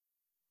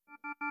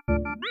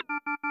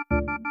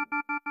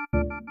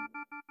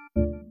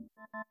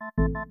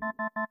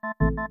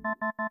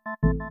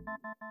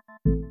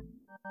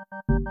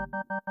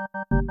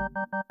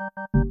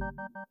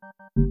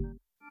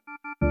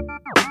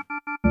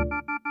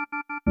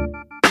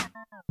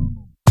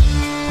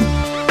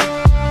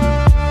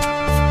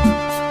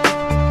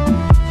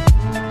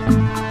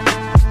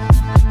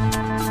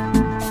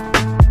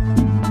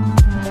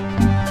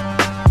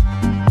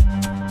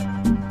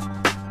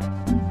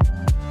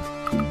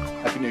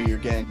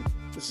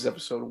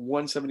Episode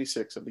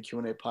 176 of the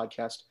Q&A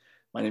podcast.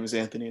 My name is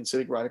Anthony, and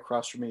sitting right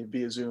across from me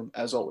via Zoom,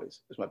 as always,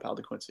 is my pal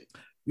DeQuincy.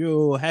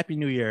 Yo, happy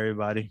New Year,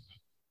 everybody.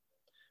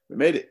 We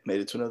made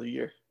it to another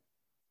year.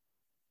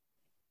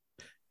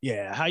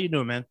 Yeah, how you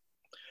doing, man?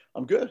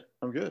 I'm good.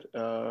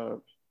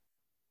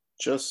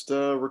 Just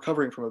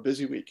recovering from a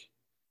busy week.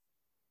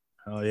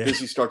 Oh yeah,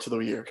 busy start to the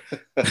year.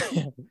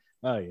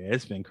 Oh yeah,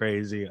 it's been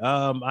crazy.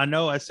 I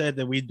know I said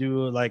that we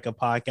do like a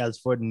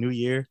podcast for the new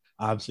year.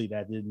 Obviously,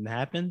 that didn't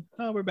happen.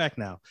 Oh, we're back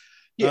now.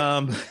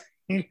 Yeah.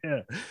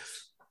 Yeah.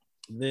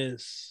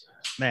 This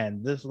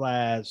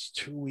last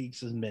 2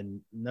 weeks has been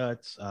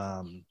nuts.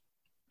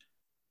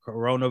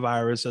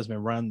 Coronavirus has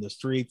been running the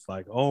streets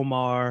like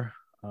Omar.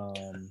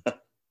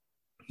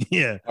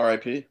 Yeah.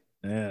 R.I.P.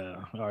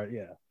 Yeah. All right.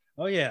 Yeah.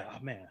 Oh yeah.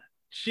 Oh, man.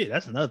 Shit,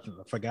 that's another thing.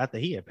 I forgot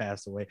that he had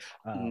passed away.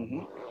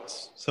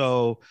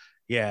 So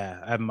yeah,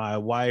 at my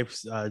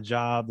wife's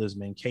job, there's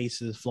been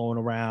cases flowing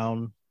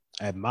around.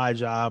 At my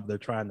job, they're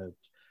trying to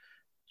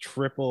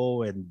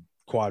triple and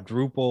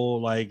quadruple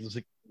like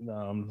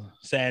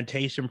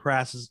sanitation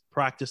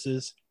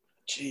practices.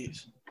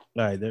 Jeez.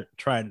 Like they're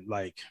trying,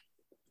 like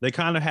they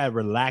kind of had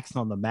relaxed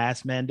on the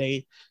mask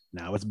mandate.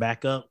 Now it's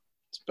back up.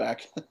 It's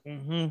back.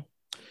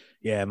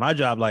 Yeah, my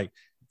job, like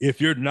if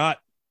you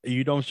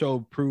don't show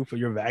proof of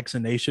your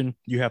vaccination,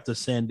 you have to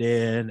send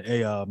in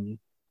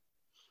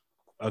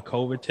a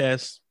COVID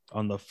test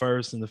on the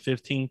 1st and the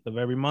 15th of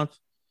every month.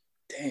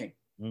 Dang.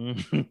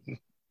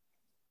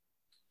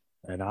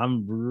 And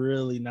I'm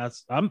really not.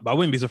 I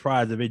wouldn't be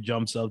surprised if it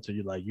jumps up to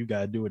you like you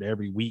gotta do it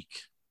every week.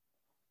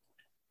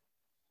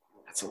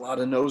 That's a lot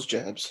of nose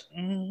jabs.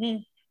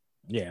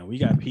 Yeah, we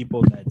got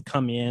people that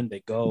come in,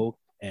 they go,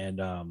 and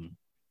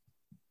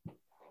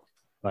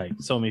like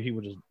so many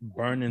people just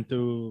burning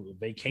through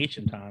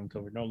vacation time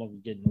because we're no longer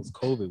getting those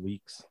COVID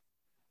weeks.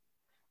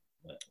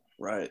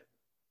 Right.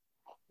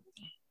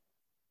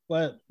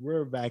 But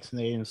we're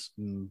vaccinated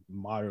and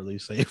moderately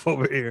safe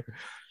over here.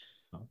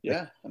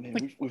 Yeah, I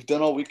mean, we've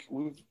done all we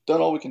can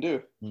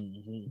do.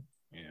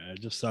 Yeah,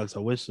 it just sucks. I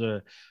wish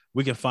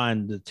we could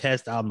find the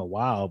test out in the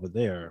wild, but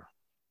they're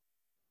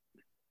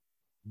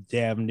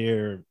damn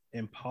near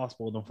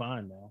impossible to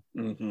find now.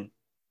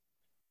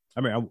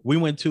 I mean, we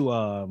went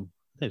to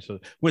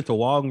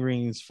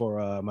Walgreens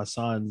for my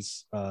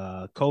son's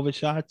COVID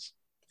shots,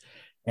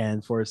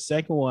 and for a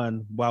second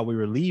one, while we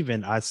were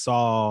leaving, I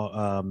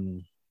saw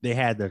they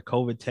had the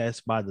COVID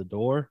test by the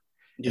door.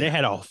 Yeah. And they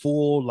had a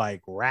full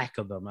like rack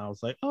of them. I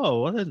was like,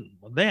 oh, well,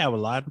 they have a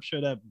lot. I'm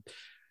sure that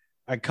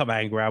I come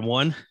out and grab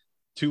one.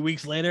 2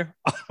 weeks later,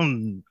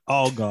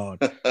 all gone.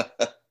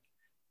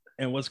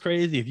 And what's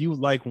crazy, if you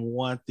like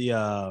want the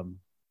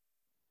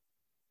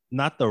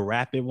not the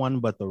rapid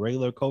one, but the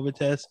regular COVID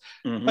test,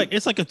 like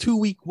it's like a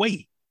 2-week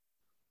wait.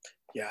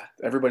 Yeah,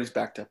 everybody's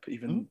backed up.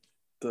 Even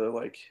the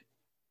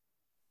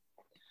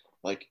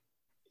like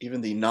even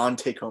the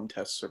non-take-home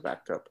tests are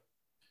backed up.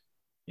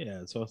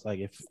 Yeah, so it's like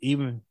if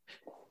even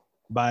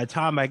by the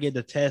time I get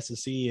the test to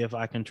see if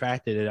I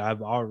contracted it,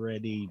 I've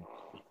already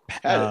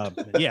had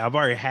it. I've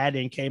already had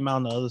it and came out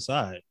on the other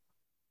side.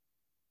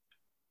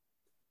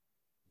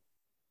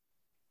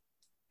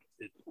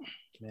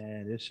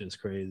 Man, it's just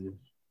crazy.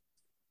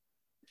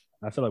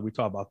 I feel like we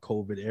talk about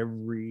COVID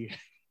every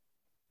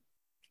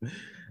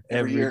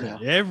year now.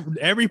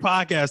 Every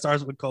podcast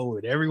starts with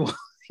COVID. Everyone.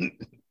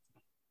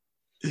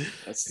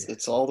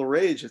 It's all the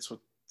rage. It's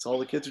all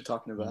the kids are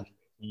talking about.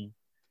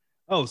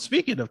 Oh,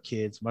 speaking of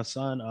kids, my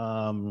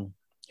son,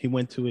 he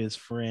went to his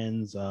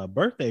friend's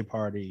birthday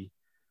party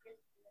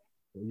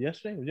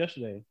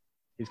yesterday.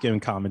 He's giving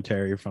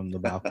commentary from the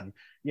balcony.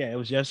 Yeah, it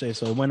was yesterday.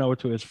 So he went over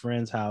to his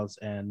friend's house,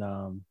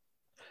 and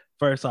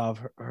first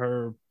off,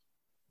 her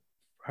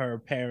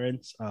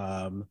parents,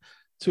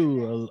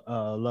 two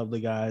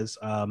lovely guys,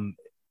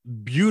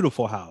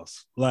 beautiful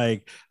house.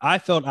 Like I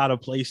felt out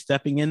of place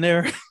stepping in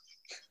there.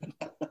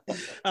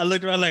 I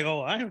looked around like, oh,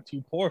 I am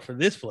too poor for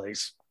this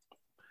place.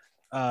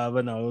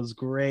 But no, it was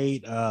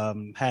great.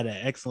 Had an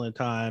excellent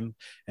time.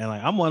 And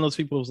like, I'm one of those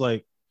people who's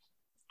like,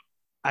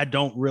 I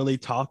don't really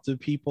talk to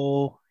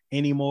people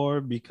anymore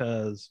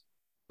because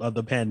of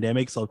the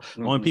pandemic. So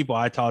the only people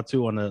I talk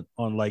to on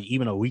like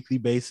even a weekly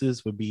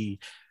basis would be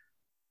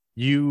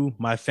you,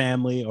 my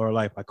family, or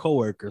like my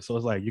coworkers. So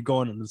it's like, you're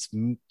going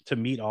to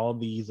meet all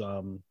these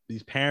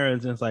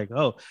parents. And it's like,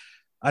 oh,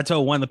 I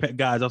told one of the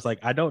guys, I was like,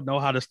 I don't know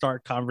how to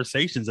start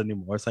conversations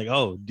anymore. It's like,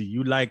 oh, do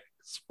you like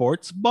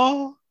sports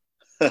ball?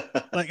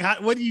 Like,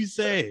 what do you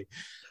say?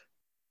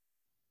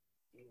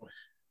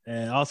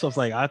 And also, it's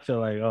like I feel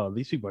like, oh,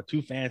 these people are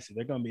too fancy.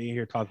 They're gonna be in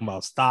here talking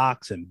about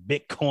stocks and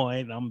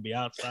Bitcoin. I'm gonna be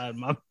outside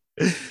my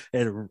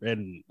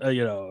and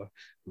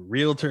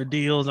realtor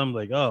deals. I'm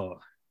like, oh,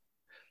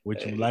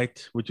 Hey.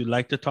 would you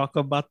like to talk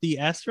about the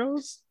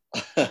Astros?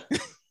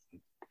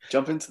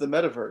 Jump into the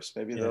metaverse.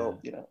 Maybe Yeah, they'll,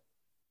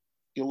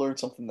 you'll learn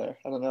something there.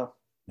 I don't know.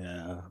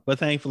 yeah. But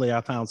thankfully,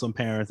 I found some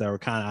parents that were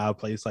kind of out of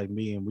place like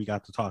me, and we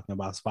got to talking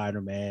about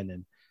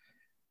Spider-Man,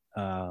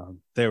 and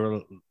they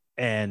were,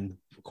 and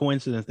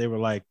coincidence, they were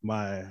like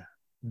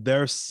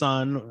their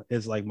son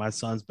is like my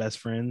son's best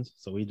friend,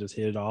 so we just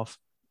hit it off.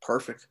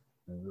 Perfect.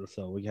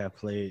 So we have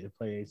plays,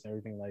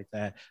 everything like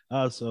that.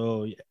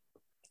 So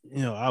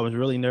I was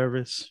really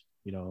nervous,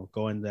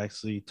 going to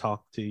actually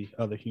talk to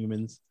other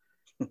humans,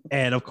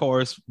 and of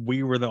course,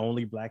 we were the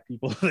only black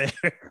people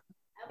there.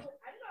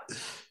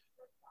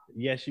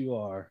 Yes, you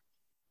are.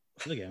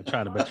 Look at him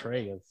trying to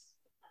betray us,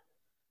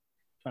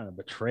 trying to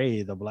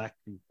betray the black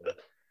people.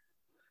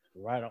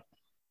 Right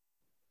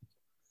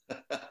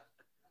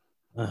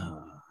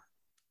on.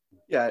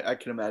 Yeah, I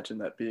can imagine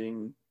that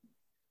being.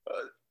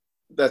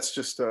 That's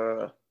just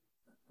the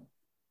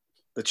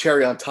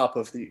cherry on top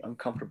of the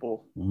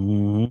uncomfortable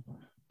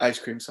ice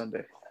cream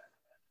sundae.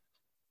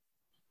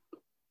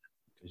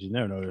 Because you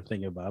never know what they're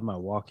thinking about. I might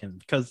walk in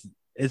because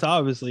it's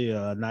obviously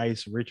a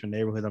nice, richer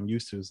neighborhood I'm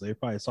used to. So they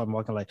probably saw me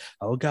walking like,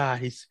 oh God,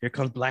 here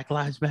comes Black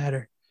Lives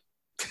Matter.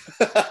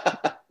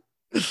 I'm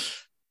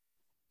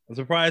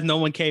surprised no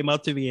one came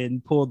up to me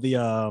and pulled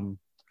the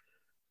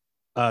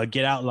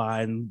get out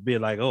line, be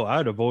like, oh,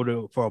 I'd have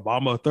voted for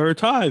Obama a third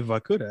time if I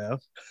could have.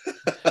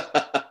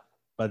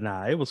 But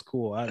nah, it was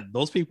cool.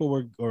 Those people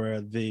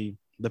were the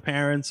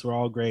parents were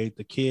all great.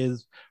 The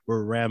kids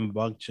were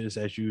rambunctious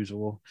as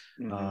usual.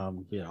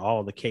 Mm-hmm.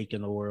 All the cake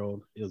in the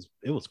world. It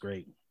was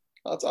great.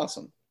 Oh, that's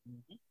awesome.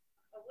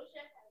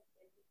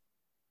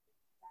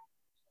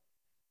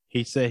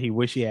 He said he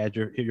wished he had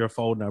your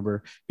phone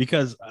number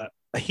because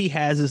he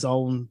has his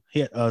own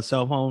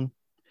cell phone.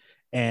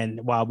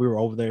 And while we were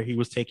over there, he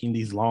was taking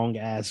these long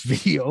ass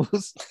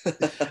videos.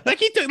 Like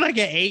he took like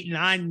an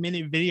 8-9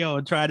 minute video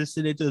and tried to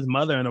send it to his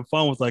mother, and the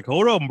phone was like,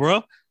 "Hold on,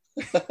 bro.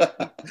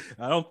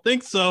 I don't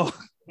think so."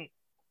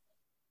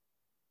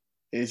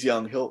 He's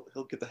young. He'll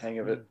get the hang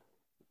of it.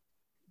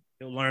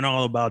 He'll learn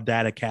all about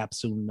data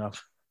caps soon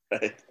enough.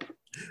 Right.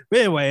 But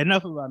anyway,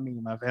 enough about me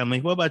and my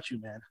family. What about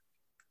you, man?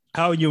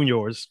 How are you and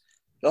yours?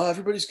 Oh,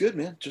 everybody's good,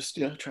 man. Just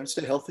trying to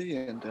stay healthy,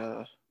 and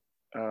that's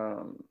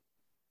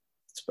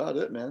about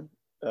it, man.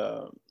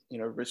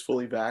 Everybody's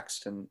fully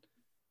vaxxed, and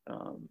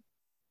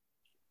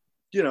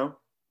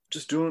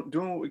just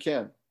doing what we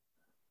can.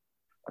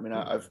 I mean,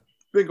 I've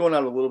been going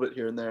out a little bit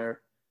here and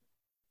there.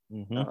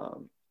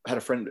 Mm-hmm. Had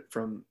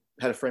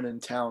a friend in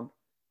town.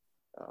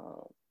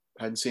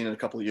 Hadn't seen in a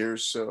couple of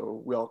years,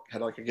 so we all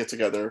had like a get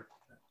together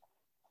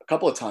a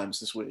couple of times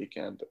this week,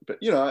 but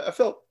I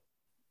felt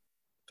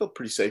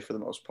pretty safe for the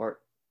most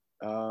part.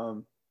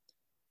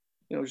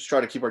 Just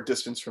try to keep our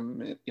distance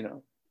from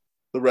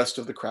the rest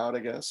of the crowd, I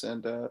guess,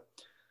 and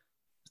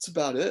that's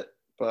about it.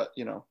 But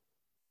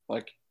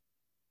like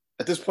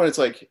at this point, it's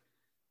like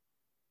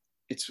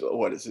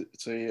what is it?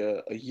 It's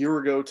a year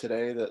ago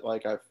today that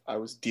like I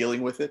was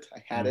dealing with it.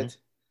 I had it.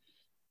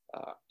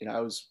 I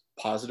was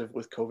positive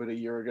with COVID a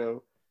year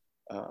ago.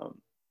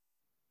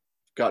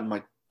 Gotten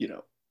my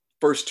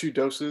first 2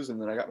 doses, and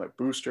then I got my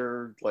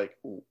booster like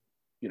I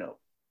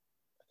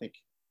think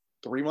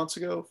 4 months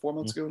ago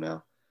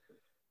now.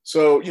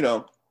 So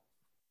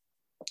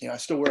I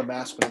still wear a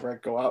mask whenever I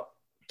go out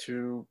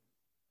to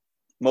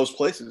most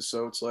places.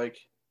 So it's like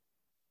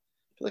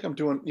I feel like I'm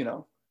doing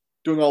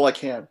all I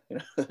can. I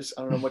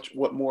don't know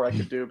what more I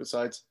could do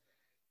besides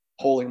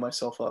holding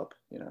myself up.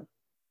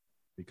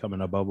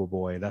 Becoming a bubble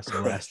boy. That's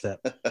the last step.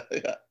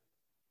 Yeah.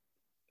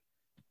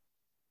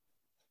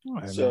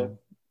 Right, so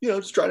man.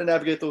 Just trying to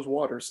navigate those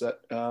waters that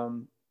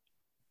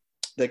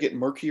get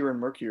murkier and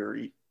murkier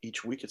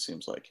each week. It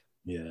seems like.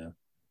 Yeah.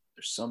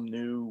 There's some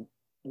new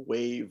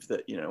wave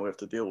that we have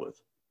to deal with.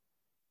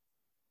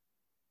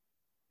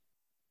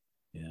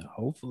 Yeah,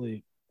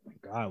 hopefully,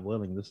 God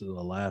willing, this is the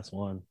last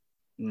one.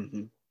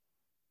 Mm-hmm.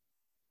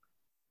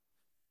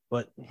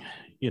 But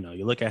you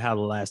look at how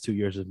the last 2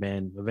 years have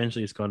been.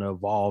 Eventually, it's going to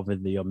evolve,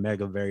 and the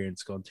Omega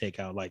variant's going to take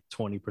out like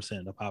 20%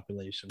 of the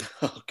population.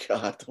 Oh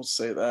God, don't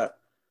say that.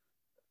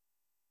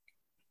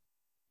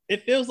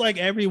 It feels like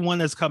everyone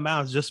that's come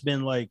out has just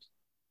been like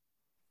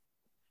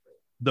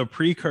the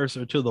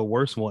precursor to the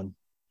worst one.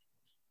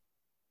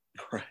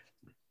 Right.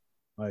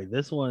 Like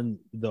this one,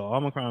 the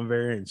Omicron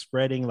variant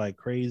spreading like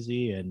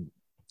crazy, and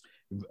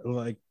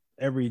like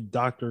every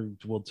doctor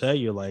will tell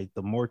you, like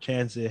the more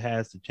chance it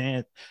has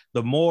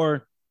the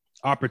more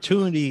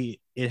opportunity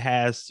it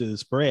has to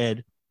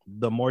spread,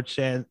 the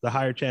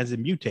higher chance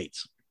it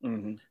mutates.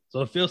 Mm-hmm.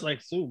 So it feels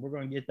like soon we're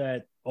going to get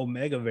that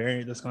Omega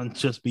variant that's going to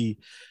just be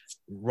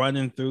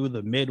running through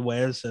the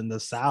Midwest and the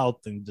South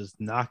and just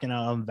knocking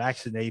out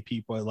unvaccinated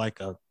people at like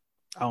a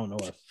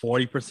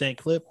 40%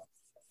 clip.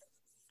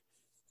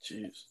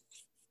 Jeez.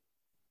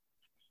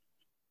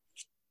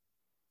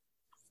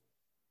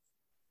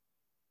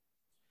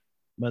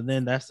 But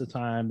then that's the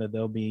time that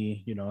they'll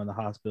be, in the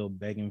hospital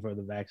begging for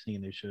the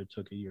vaccine they should have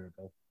took a year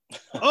ago.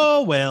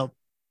 Oh well.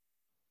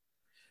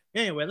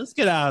 Anyway, let's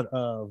get out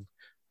of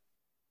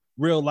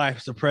real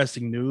life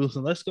depressing news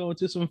and let's go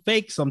into some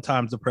fake,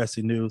 sometimes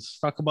depressing news. Let's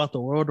talk about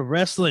the world of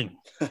wrestling.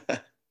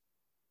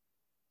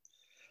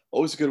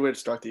 Always a good way to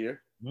start the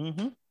year.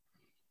 Mm-hmm.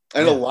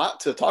 And a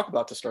lot to talk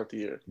about to start the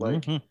year.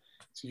 Like,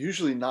 it's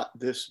usually not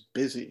this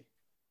busy.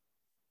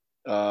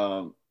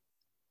 9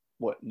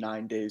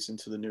 days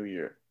into the new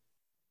year?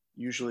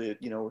 Usually,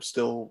 we're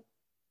still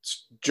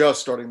just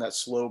starting that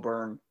slow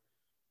burn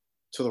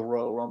to the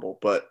Royal Rumble.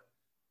 But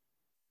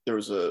there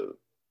was a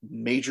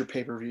major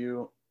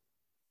pay-per-view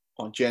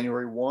on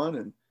January 1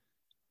 and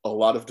a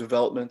lot of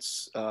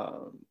developments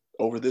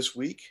over this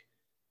week.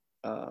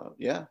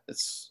 I'm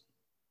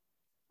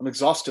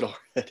exhausted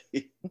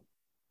already.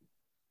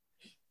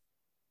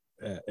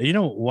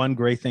 One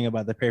great thing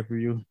about the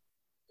pay-per-view,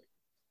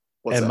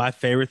 my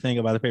favorite thing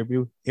about the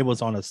pay-per-view, it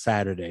was on a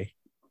Saturday.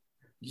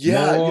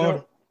 Yeah,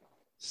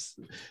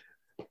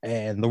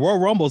 and the Royal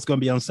Rumble is going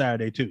to be on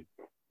Saturday too.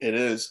 It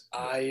is.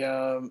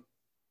 I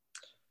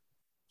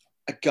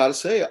gotta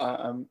say,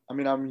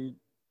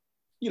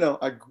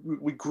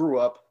 we grew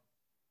up,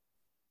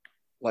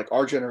 like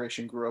our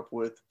generation grew up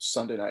with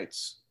Sunday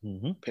nights,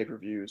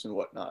 pay-per-views and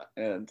whatnot,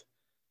 and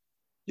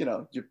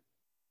you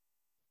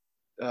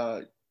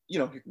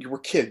were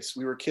kids.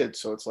 We were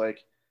kids, so it's like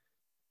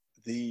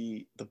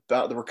the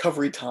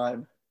recovery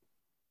time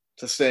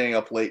to staying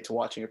up late to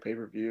watching a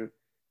pay-per-view,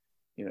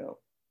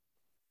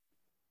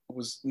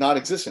 was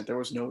non-existent. There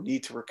was no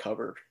need to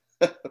recover.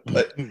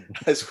 But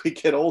as we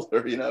get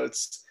older,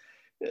 it's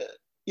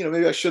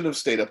maybe I shouldn't have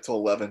stayed up till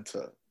 11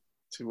 to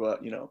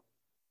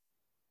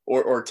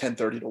or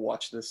 10:30 to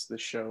watch this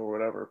show or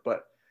whatever.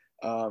 But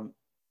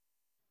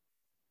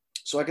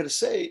so I got to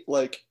say,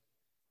 like,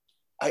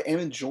 I am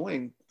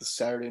enjoying the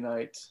Saturday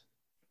night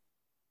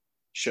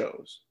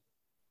shows.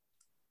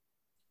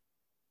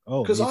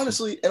 Oh, because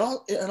honestly, and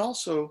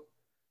also,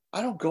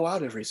 I don't go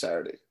out every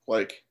Saturday.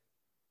 Like,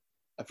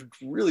 I've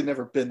really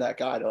never been that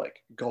guy to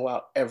like go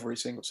out every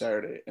single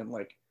Saturday and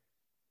like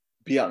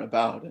be out and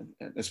about, and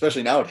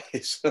especially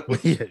nowadays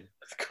with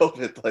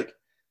COVID, like,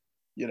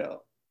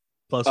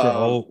 Plus,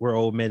 we're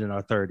old men in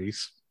our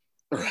 30s,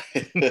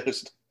 right?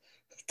 There's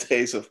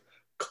days of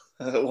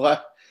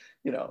what,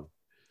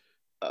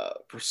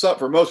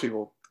 for most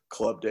people,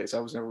 club days.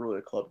 I was never really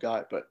a club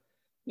guy, but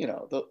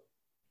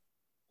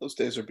those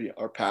days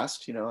are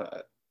past.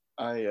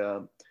 I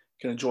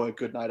can enjoy a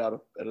good night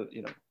out at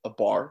a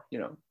bar,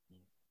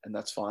 and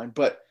that's fine.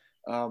 But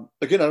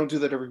again, I don't do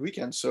that every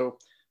weekend. So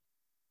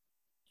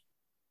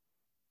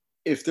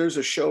if there's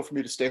a show for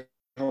me to stay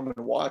home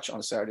and watch on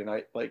a Saturday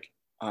night, like,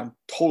 I'm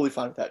totally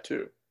fine with that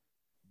too.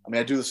 I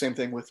mean, I do the same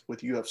thing with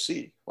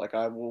UFC. Like,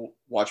 I will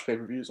watch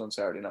pay-per-views on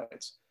Saturday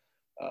nights.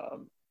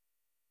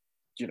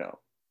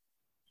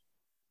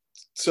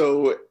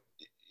 So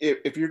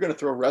if you're going to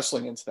throw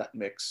wrestling into that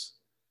mix,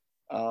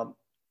 I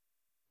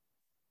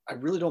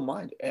really don't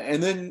mind.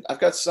 And then I've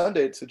got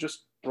Sunday to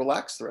just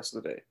relax the rest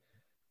of the day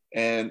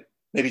and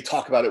maybe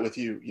talk about it with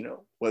you,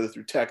 whether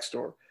through text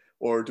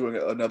or doing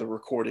another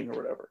recording or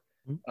whatever.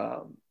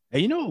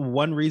 And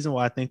one reason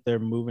why I think they're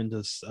moving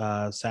to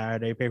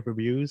Saturday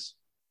pay-per-views,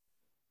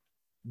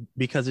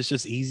 because it's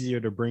just easier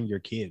to bring your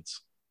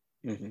kids.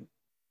 Mm-hmm.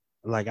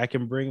 Like, I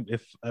can bring,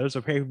 if there's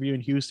a pay-per-view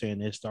in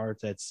Houston, it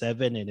starts at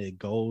 7 and it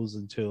goes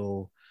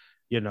until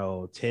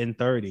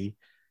 10:30.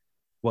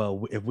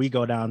 Well, if we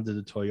go down to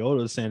the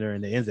Toyota Center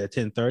and it ends at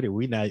 10:30,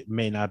 we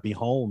may not be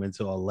home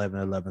until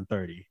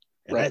 11:30.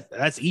 Right.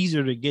 That's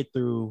easier to get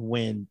through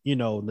when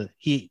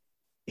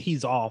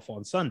he's off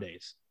on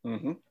Sundays.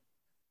 Mm-hmm.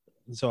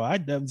 So I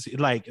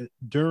like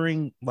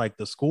during like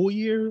the school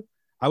year,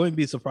 I wouldn't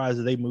be surprised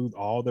if they moved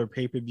all their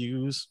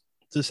pay-per-views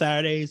to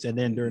Saturdays and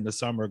then during the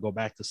summer go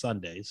back to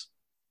Sundays.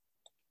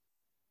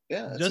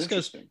 Yeah, that's just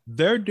because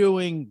they're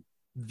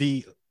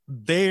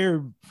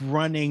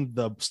running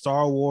the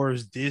Star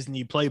Wars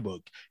Disney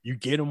playbook. You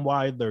get them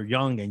while they're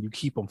young and you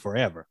keep them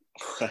forever.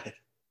 Right.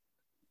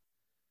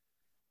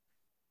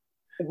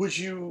 Would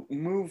you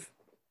move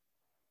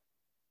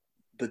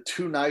the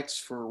 2 nights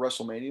for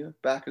WrestleMania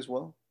back as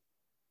well?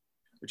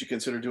 Would you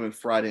consider doing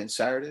Friday and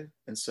Saturday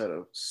instead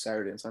of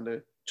Saturday and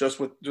Sunday? Just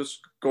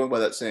going by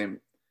that same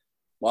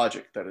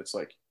logic that it's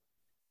like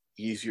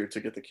easier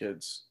to get the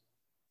kids,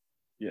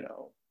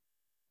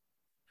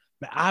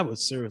 I would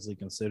seriously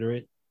consider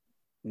it.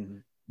 Mm-hmm.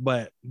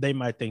 But they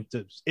might think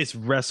that it's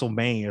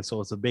WrestleMania, so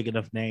it's a big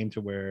enough name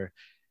to where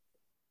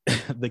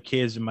the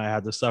kids might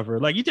have to suffer.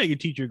 Like, you tell your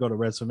teacher to go to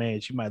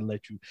WrestleMania, she might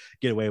let you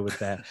get away with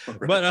that.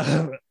 Right.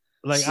 But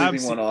like,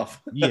 sleeping one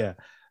off. Yeah,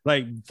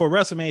 like for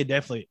WrestleMania,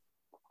 definitely.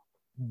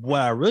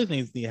 What I really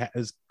think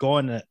is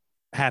going to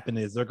happen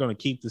is they're going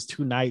to keep this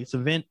 2 nights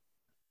event.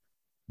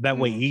 That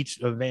way,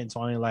 each event's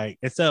only like,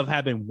 instead of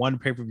having one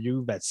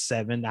pay-per-view that's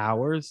 7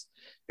 hours,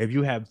 if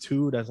you have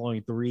 2, that's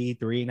only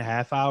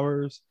 3.5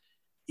 hours.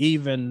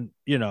 Even,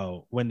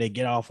 when they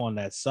get off on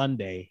that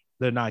Sunday,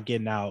 they're not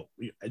getting out,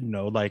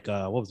 like,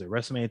 what was it,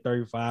 WrestleMania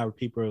 35, where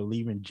people are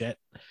leaving jet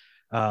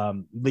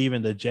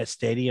leaving the Jet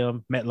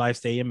Stadium, MetLife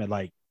Stadium at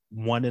like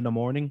 1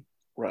 a.m.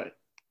 Right.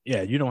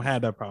 Yeah, you don't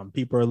have that problem.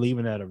 People are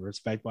leaving at a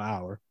respectable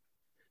hour.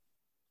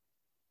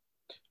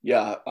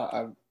 Yeah,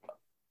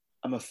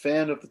 I'm a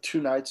fan of the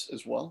 2 nights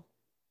as well,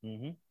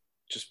 Mm-hmm.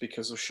 just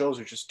because the shows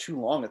are just too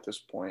long at this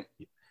point.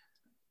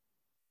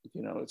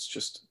 It's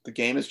just the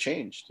game has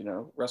changed.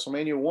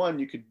 WrestleMania 1,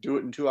 you could do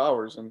it in 2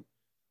 hours and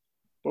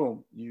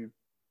boom, you're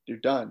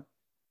done.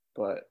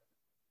 But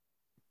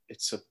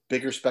it's a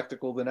bigger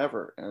spectacle than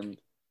ever. And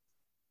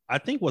I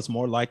think what's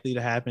more likely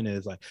to happen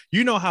is like,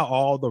 you know how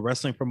all the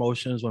wrestling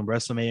promotions, when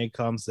WrestleMania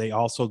comes, they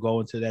also go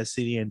into that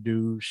city and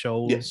do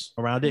shows yes.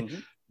 around it. Mm-hmm.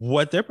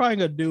 What they're probably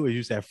gonna do is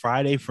use that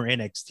Friday for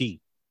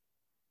NXT,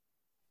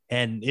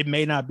 and it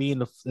may not be in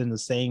the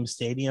same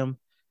stadium.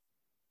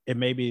 It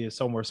may be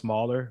somewhere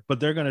smaller, but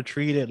they're gonna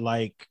treat it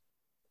like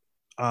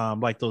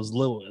those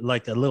little,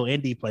 like a little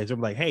indie place. They're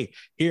like, hey,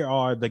 here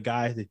are the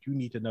guys that you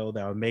need to know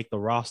that will make the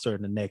roster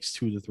in the next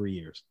 2 to 3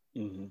 years.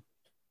 Mm-hmm.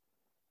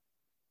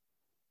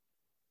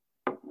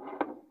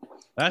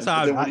 That's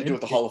But then what do you do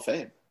with the Hall of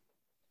Fame?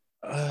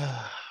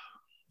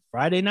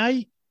 Friday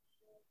night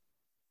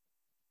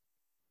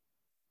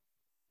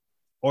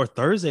or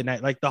Thursday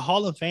night, like the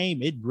Hall of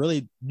Fame, it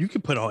really, you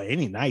can put on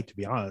any night, to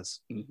be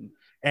honest. Mm-hmm.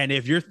 And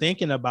if you're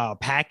thinking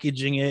about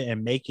packaging it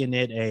and making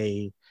it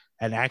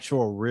an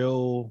actual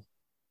real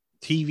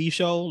TV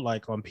show,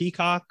 like on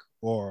Peacock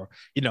or,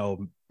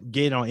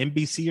 get on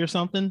NBC or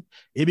something,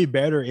 it'd be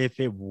better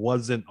if it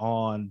wasn't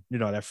on,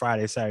 that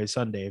Friday, Saturday,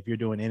 Sunday, if you're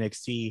doing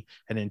NXT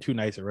and then 2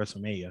 nights at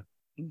WrestleMania.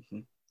 Mm-hmm.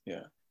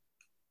 Yeah.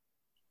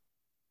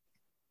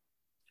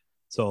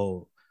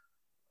 So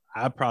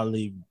I'd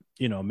probably,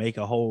 make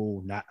a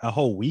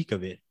whole week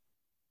of it.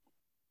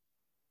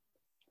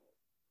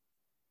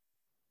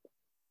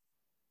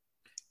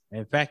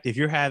 In fact, if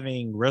you're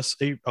having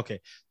okay,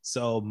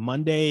 so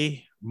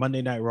Monday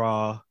Night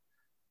Raw,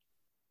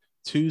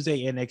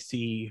 Tuesday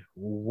NXT,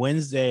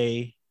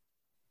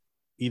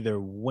 either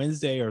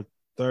Wednesday or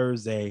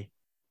Thursday.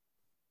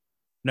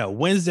 No,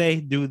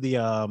 Wednesday do the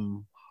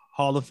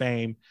Hall of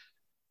Fame.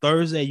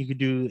 Thursday you could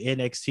do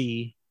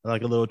NXT,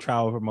 like a little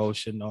trial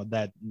promotion on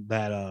that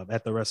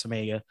at the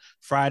WrestleMania.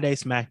 Friday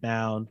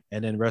SmackDown,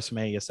 and then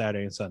WrestleMania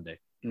Saturday and Sunday.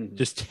 Mm-hmm.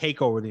 Just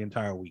take over the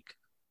entire week.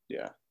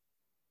 Yeah.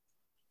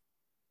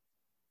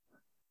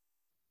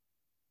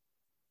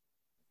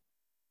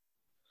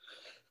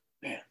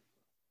 Man.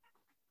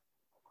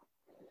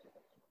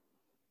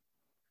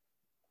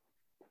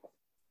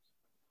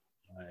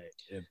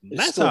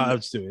 That's how I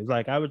would do it. It's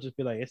like I would just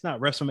be like, it's not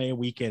WrestleMania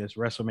weekend, it's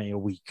WrestleMania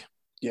week.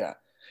 Yeah.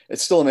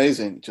 It's still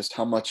amazing just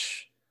how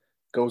much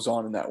goes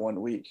on in that 1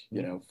 week,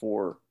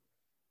 for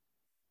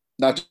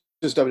not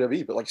just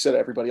WWE, but like I said,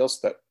 everybody else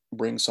that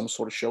brings some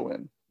sort of show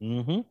in.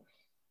 Mm-hmm.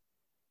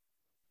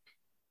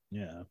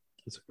 Yeah.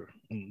 It's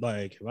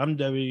like, if I'm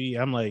WWE,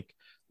 I'm like,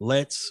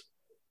 let's,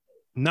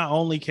 not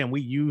only can we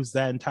use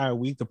that entire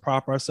week to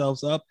prop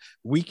ourselves up,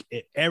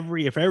 if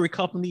every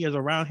company is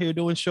around here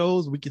doing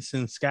shows, we can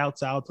send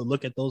scouts out to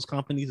look at those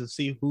companies and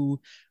see who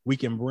we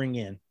can bring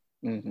in.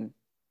 Mm-hmm.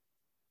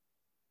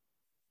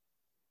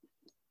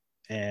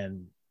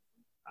 And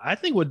I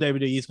think what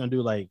WWE is going to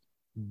do, like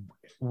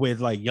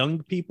with like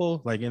young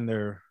people, like in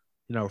their,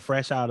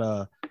 fresh out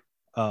of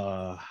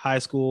high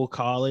school,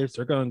 college,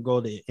 they're going to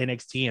go to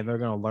NXT and they're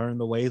going to learn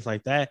the ways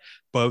like that.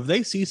 But if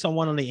they see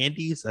someone on the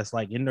indies that's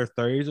like in their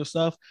 30s or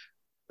stuff,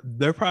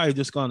 they're probably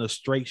just going to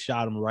straight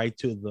shot them right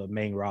to the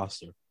main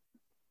roster.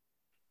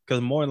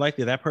 Because more than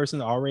likely that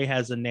person already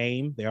has a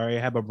name, they already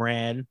have a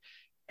brand,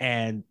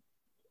 and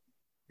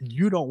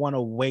you don't want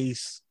to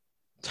waste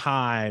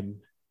time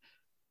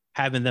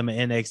having them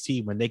in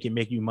NXT when they can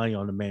make you money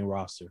on the main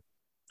roster.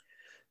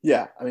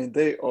 Yeah, I mean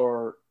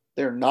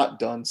they're not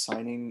done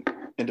signing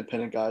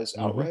independent guys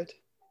outright,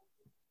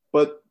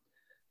 but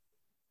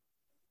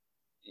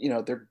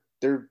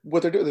they're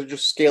what they're doing, they're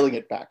just scaling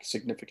it back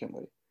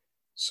significantly.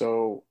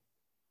 So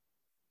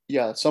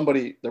yeah,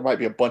 there might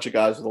be a bunch of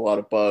guys with a lot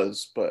of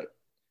buzz, but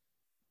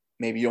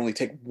maybe you only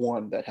take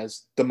one that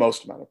has the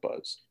most amount of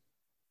buzz.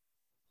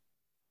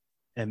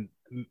 And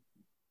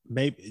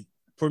maybe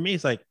for me,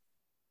 it's like,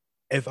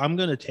 if I'm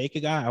going to take a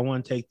guy, I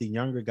want to take the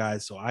younger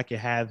guys so I can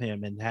have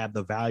him and have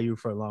the value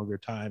for a longer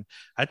time.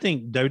 I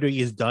think WWE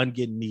is done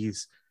getting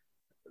these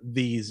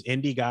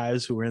indie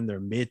guys who are in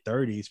their mid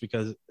 30s,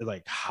 because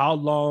like, how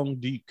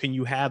long can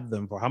you have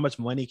them for? How much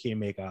money can you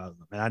make out of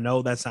them? And I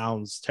know that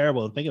sounds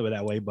terrible to think of it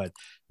that way, but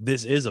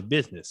this is a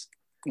business.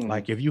 Mm-hmm.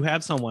 Like if you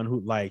have someone who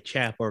like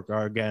Champ or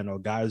Gargano,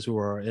 guys who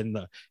are in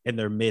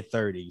their mid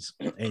 30s,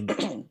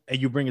 and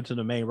you bring it to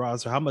the main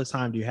roster, how much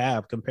time do you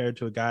have compared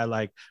to a guy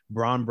like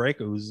Braun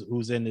Breaker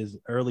who's in his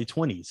early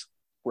 20s?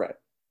 Right.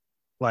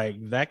 Like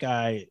that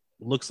guy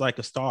looks like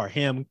a star.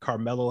 Him,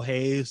 Carmelo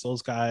Hayes,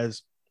 those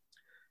guys.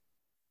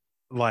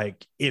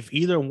 Like if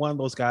either one of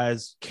those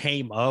guys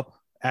came up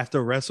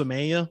after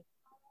WrestleMania,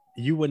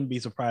 you wouldn't be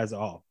surprised at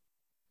all.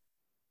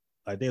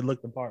 Like they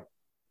looked the part.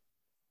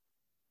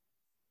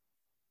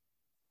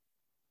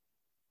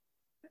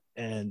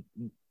 And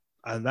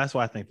that's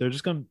why I think they're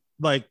just gonna,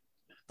 like,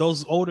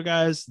 those older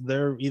guys,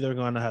 they're either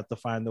going to have to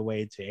find the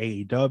way to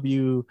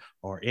AEW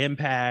or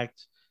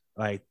Impact.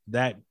 Like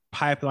that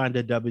pipeline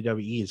to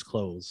WWE is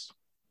closed.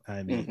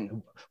 I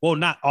mean, well,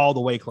 not all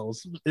the way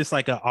closed. It's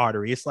like an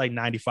artery. It's like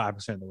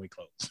 95% of the way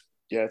closed.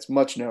 Yeah, it's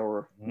much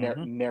narrower.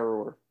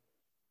 Narrower.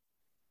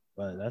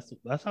 But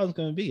that's how it's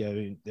going to be. I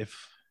mean, if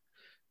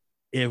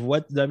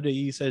what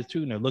WWE says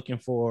too, and they're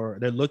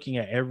looking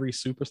at every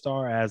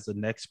superstar as the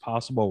next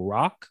possible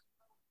Rock,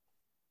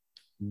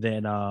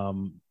 then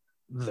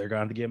they're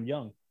going to get him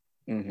young.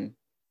 Mm-hmm.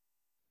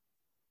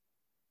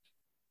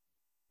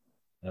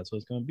 That's what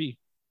it's going to be.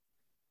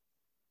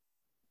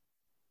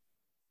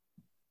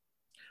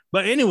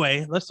 But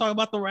anyway, let's talk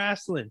about the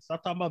wrestling.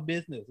 Stop talking about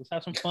business. Let's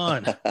have some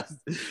fun.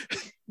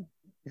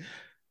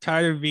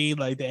 Tired of being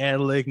like the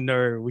analytic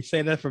nerd. We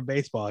say that for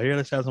baseball. Here,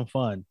 let's have some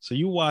fun. So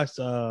you watched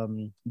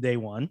day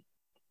one.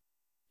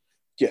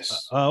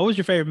 Yes. What was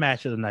your favorite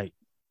match of the night?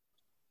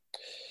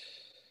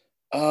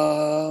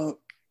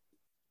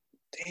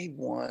 Day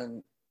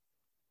one.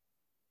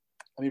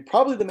 I mean,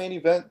 probably the main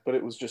event, but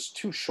it was just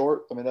too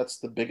short. I mean, that's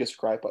the biggest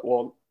gripe.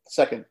 Well,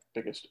 second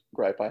biggest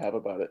gripe I have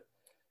about it.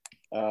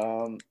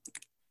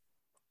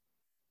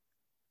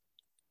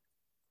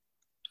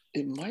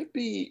 It might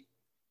be.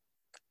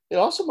 It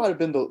also might have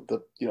been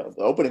the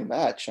opening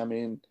match. I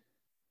mean,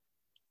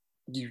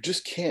 you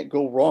just can't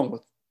go wrong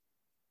with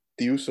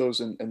the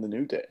Usos and the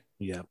New Day.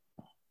 Yeah.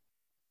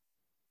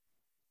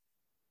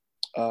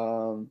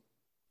 I'll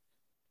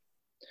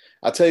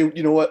tell you.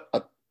 You know what?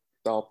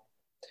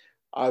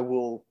 I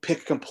will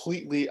pick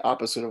completely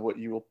opposite of what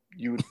you're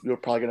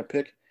probably going to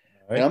pick,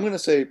 right. And I'm going to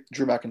say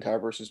Drew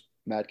McIntyre versus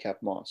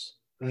Madcap Moss.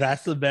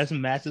 That's the best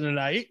match of the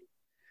night.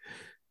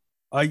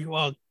 Are you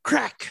all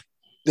crack?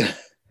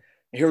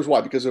 Here's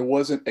why: because it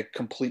wasn't a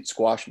complete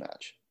squash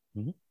match.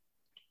 Mm-hmm.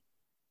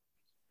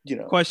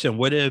 Question: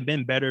 would it have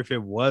been better if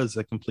it was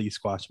a complete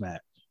squash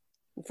match?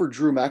 For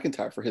Drew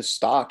McIntyre, for his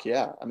stock,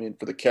 yeah. I mean,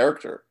 for the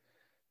character,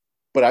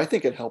 but I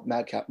think it helped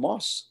Madcap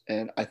Moss,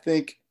 and I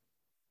think,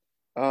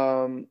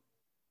 I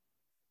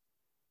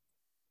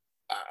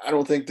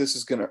don't think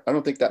I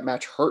don't think that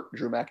match hurt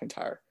Drew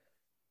McIntyre.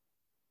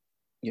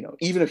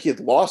 Even if he had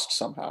lost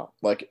somehow,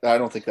 like I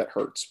don't think that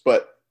hurts,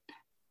 but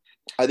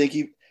I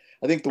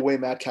think the way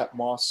Madcap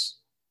Moss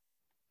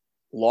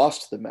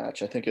lost the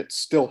match, I think it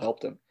still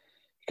helped him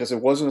because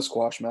it wasn't a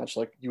squash match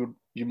like you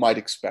might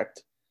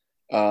expect,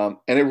 and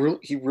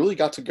he really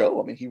got to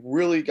go. I mean, he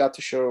really got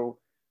to show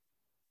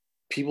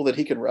people that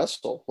he can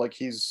wrestle. Like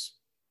he's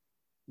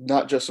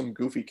not just some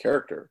goofy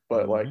character,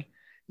 but like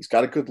he's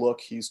got a good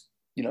look. He's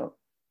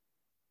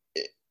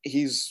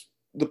he's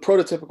the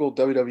prototypical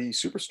WWE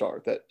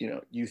superstar that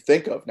you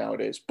think of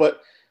nowadays,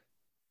 but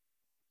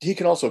he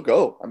can also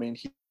go. I mean,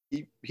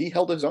 he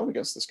held his own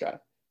against this guy,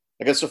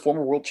 against a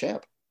former world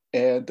champ,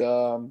 and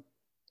I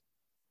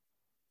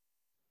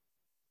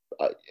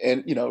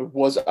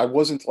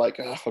wasn't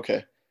like, oh,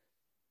 okay,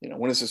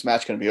 when is this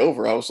match going to be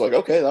over? I was like,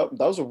 okay, that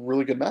was a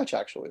really good match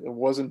actually. It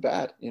wasn't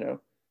bad,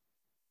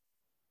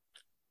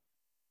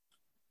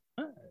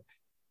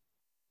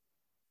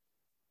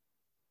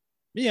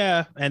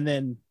 Yeah, and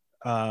then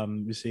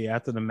you see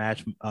after the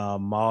match,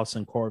 Moss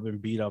and Corbin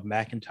beat up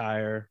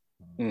McIntyre,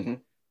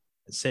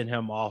 sent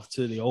him off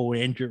to the old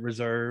injured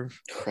reserve.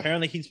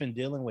 Apparently, he's been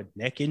dealing with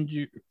neck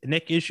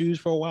issues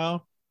for a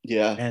while.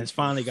 Yeah, and it's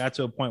finally got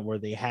to a point where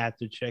they had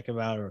to check him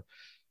out, or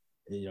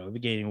if it's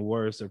getting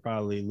worse, they'll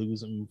probably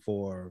lose him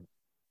for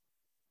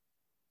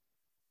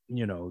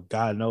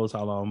God knows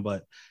how long.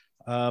 But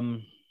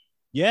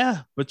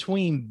yeah,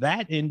 between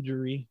that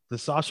injury, the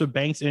Sasha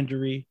Banks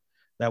injury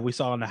that we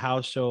saw on the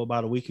house show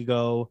about a week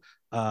ago,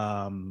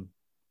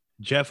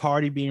 Jeff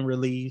Hardy being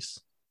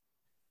released,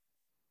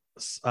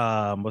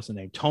 what's the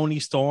name? Tony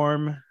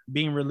Storm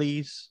being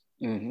released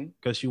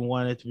because she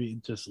wanted to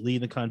just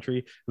leave the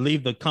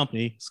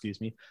company.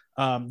 Excuse me.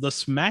 The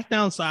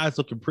SmackDown side's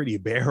looking pretty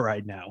bare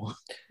right now.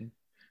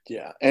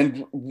 Yeah,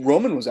 and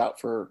Roman was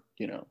out for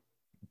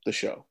the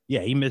show.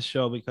 Yeah, he missed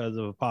show because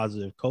of a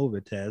positive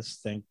COVID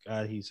test. Thank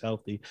God he's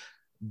healthy.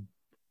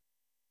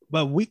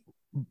 But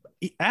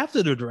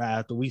after the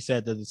draft, we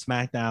said that the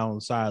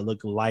SmackDown side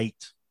looked light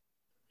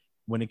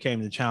when it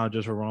came to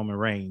challenges for Roman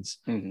Reigns.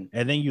 And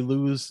then you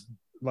lose,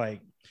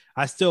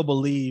 I still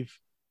believe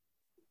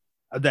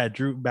that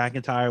Drew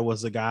McIntyre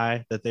was the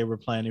guy that they were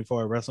planning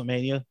for at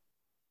WrestleMania.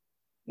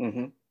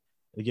 To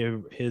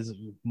give his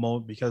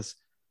moment, because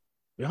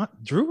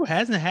Drew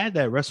hasn't had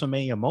that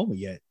WrestleMania moment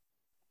yet.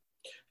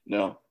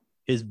 No.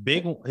 His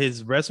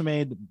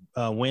WrestleMania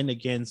win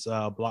against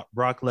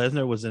Brock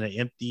Lesnar was in an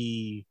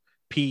empty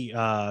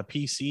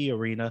PC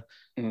arena,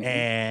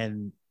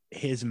 and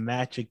his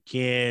match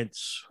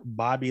against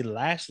Bobby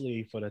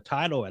Lashley for the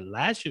title at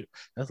last year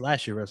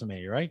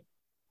WrestleMania, right?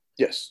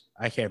 Yes.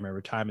 I can't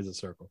remember. Time is a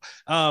circle.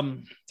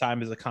 Time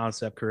is a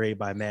concept created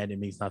by man. It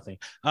means nothing.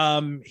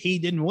 He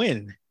didn't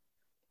win,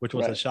 which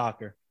was a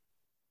shocker.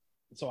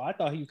 So I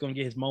thought he was going to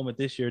get his moment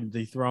this year,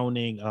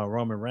 dethroning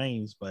Roman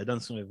Reigns, but it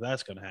doesn't seem like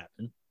that's going to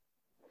happen.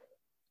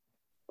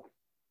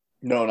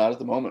 No, not at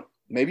the moment.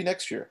 Maybe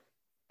next year.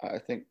 I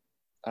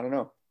don't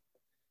know.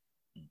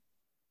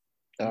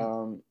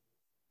 Um,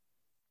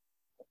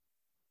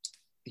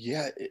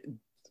 yeah,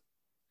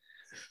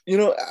 you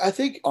know, I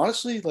think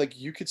honestly, like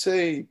you could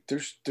say,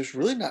 there's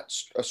really not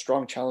a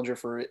strong challenger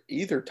for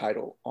either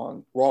title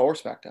on Raw or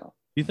SmackDown.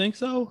 You think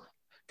so?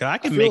 Because I I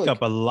can feel make like,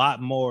 up a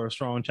lot more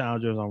strong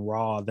challengers on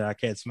Raw than I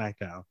can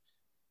SmackDown.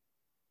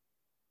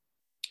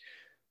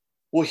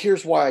 well,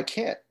 here's why I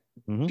can't,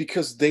 Mm-hmm.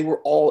 because they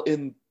were all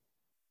in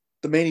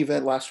the main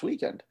event last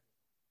weekend.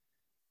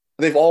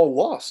 They've all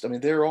lost. I mean,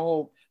 they're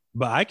all.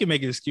 But I can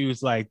make an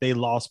excuse like they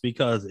lost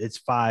because it's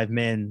 5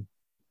 men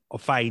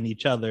fighting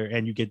each other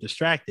and you get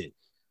distracted.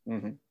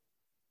 Mhm.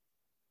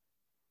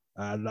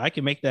 I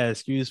can make that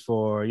excuse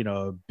for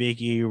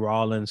Big E,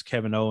 Rollins,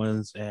 Kevin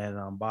Owens,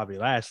 and Bobby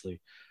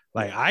Lashley.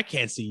 Like Yeah. I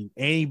can't see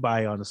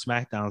anybody on the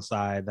SmackDown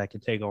side that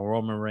can take on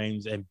Roman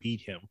Reigns and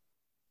beat him.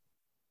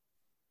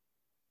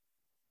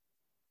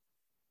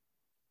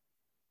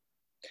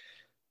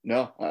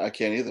 No, I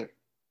can't either.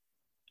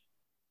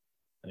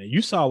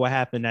 You saw what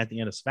happened at the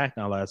end of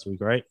SmackDown last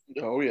week, right?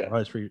 Oh yeah,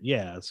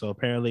 Yeah. So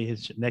apparently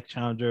his next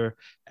challenger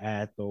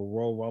at the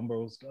Royal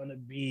Rumble is going to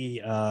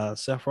be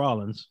Seth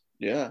Rollins.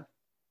 yeah,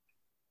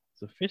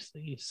 It's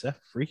officially Seth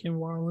freaking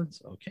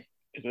Rollins. Okay.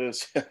 it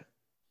is.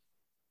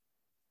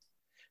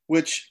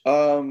 Which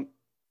that's,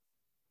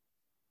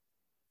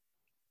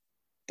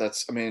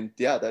 I mean,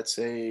 yeah, that's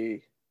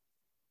a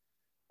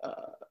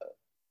uh,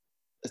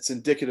 it's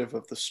indicative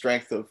of the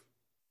strength of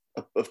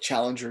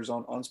challengers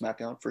on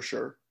SmackDown for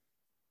sure.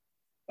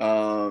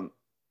 Um,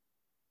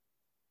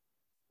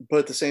 but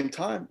at the same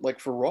time, like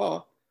for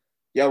Raw,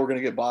 yeah, we're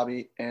gonna get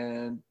Bobby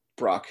and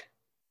Brock.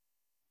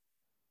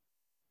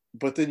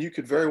 But then you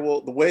could very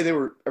well, the way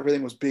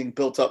everything was being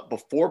built up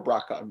before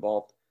Brock got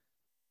involved,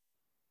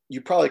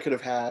 you probably could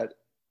have had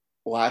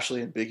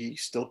Lashley and Biggie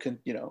still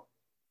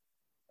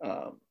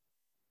um,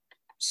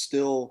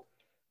 still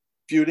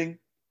feuding,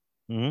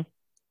 Mm-hmm.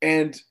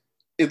 and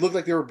it looked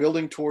like they were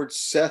building towards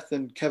Seth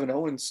and Kevin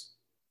Owens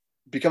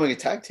becoming a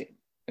tag team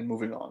and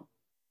moving on.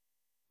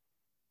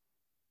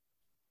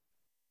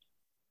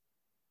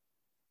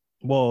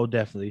 Well,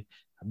 definitely,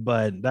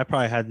 but that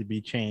probably had to be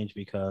changed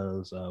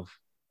because of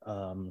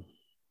um,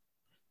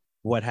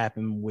 what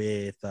happened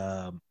with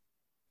Roman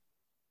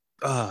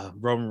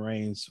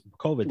Reigns'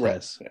 COVID Right.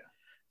 test. Yeah.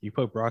 You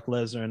put Brock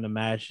Lesnar in the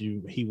match,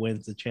 he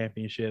wins the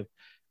championship.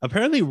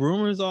 Apparently,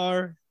 rumors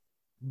are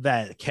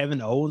that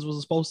Kevin Owens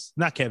was supposed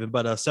not Kevin,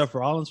 but Seth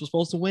Rollins was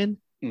supposed to win.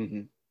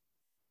 Mm-hmm.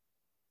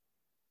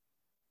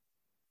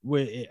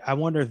 I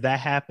wonder if that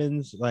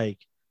happens. Like,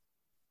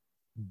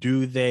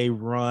 do they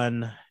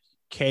run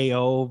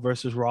KO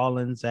versus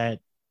Rollins at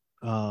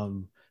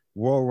um,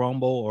 Royal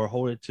Rumble or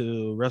hold it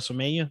to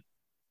WrestleMania?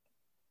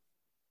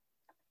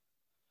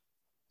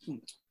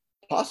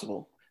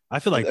 Possible. I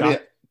feel like I mean,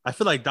 I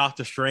feel like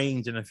Doctor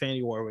Strange in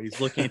Infinity War where he's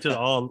looking into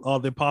all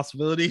the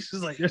possibilities.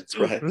 It's like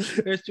right.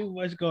 there's too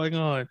much going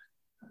on.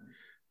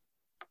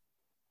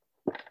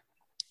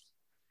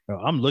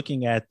 I'm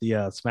looking at the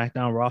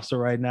SmackDown roster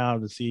right now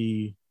to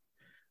see,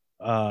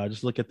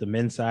 just look at the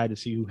men's side to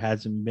see who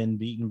hasn't been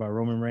beaten by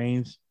Roman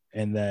Reigns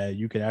and that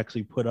you could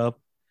actually put up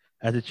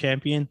as a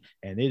champion.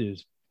 And it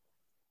is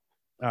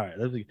all right.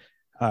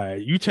 All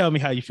right. You tell me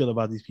how you feel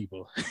about these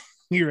people.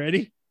 You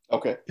ready?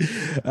 Okay.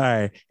 All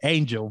right.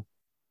 Angel,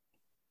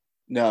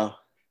 No,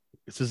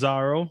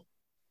 Cesaro,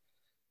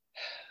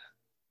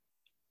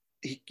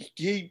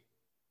 he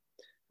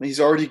he's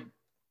already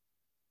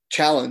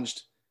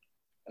challenged.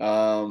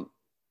 Um,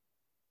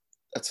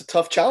 that's a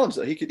tough challenge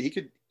though.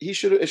 He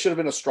should have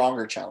been a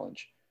stronger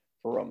challenge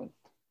for Roman.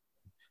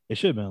 it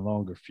should have been a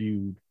longer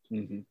feud.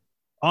 Mm-hmm.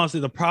 Honestly,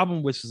 the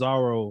problem with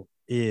Cesaro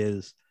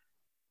is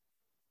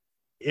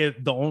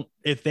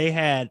if they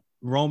had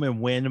Roman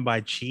win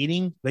by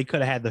cheating, they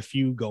could have had the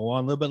feud go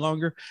on a little bit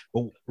longer.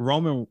 But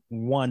Roman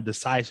won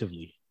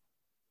decisively.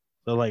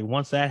 So like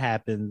once that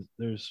happens,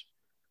 there's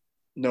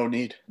No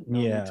need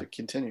yeah. to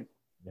continue.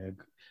 Yeah.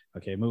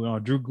 Okay, moving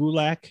on. Drew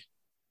Gulak,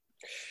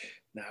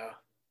 No.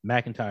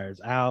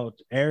 McIntyre's out.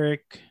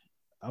 Eric,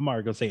 I'm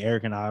already gonna say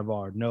Eric and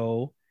Ivar.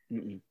 No.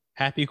 Mm-mm.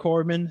 Happy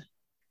Corbin.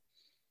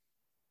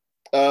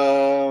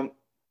 Um,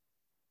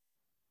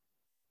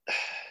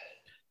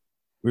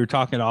 We were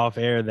talking off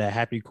air that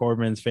Happy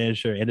Corbin's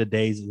finisher in the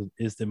days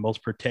is the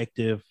most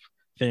protective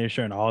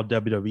finisher in all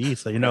WWE.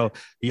 So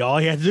all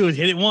he had to do is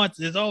hit it once,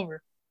 it's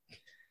over.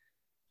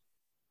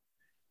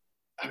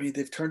 I mean,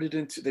 they've turned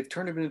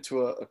him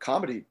into a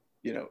comedy,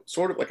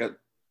 sort of like a,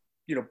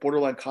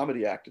 borderline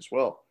comedy act as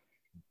well.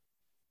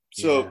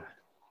 So Yeah.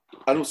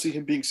 I don't see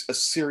him being a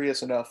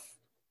serious enough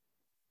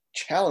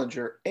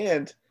challenger.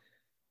 And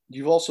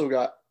you've also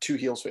got two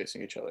heels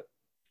facing each other.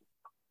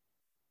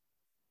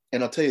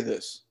 And I'll tell you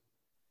this,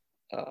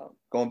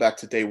 going back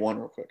to day one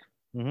real quick.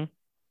 Mm-hmm.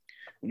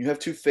 When you have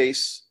two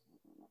face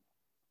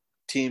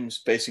teams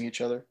facing each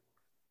other,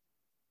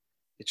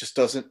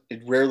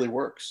 it rarely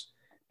works.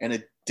 And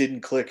it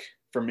didn't click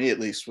for me, at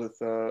least,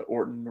 with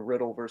Orton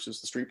Riddle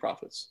versus the Street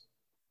Profits.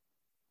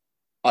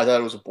 I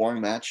thought it was a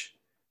boring match.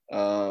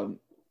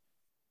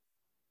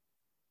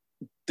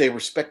 They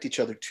respect each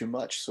other too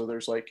much. So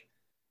there's like,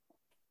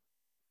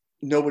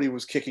 nobody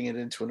was kicking it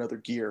into another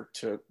gear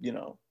to,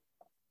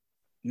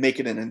 make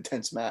it an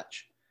intense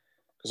match.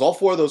 Because all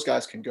four of those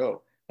guys can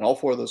go, and all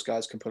four of those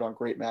guys can put on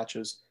great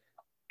matches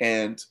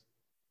and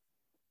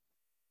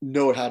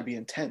know how to be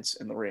intense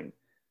in the ring.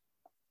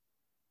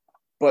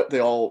 But they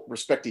all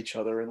respect each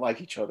other and like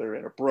each other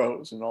and are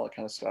bros and all that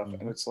kind of stuff.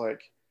 And it's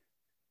like,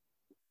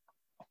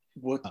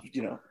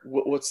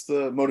 what's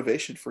the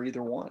motivation for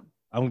either one?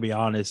 I'm gonna be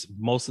honest.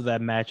 Most of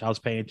that match, I was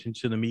paying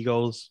attention to the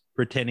Migos,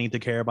 pretending to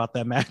care about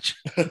that match.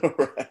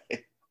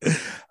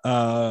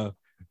 Right.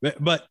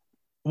 But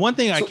one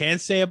thing I can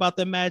say about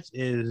the match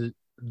is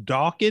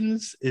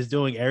Dawkins is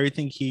doing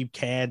everything he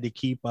can to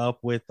keep up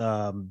with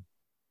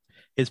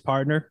his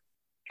partner.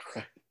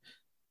 Right.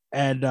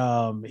 And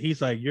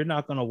he's like, "You're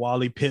not gonna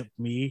Wally pimp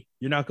me.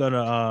 You're not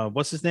gonna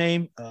what's his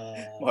name?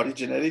 Marty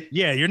Jannetty.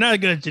 Yeah, you're not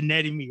gonna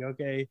Jannetty me,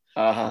 okay?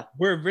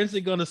 We're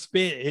eventually gonna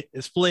split.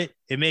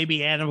 It may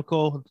be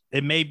amicable.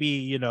 It may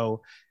be, I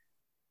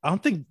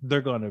don't think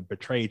they're gonna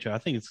betray each other. I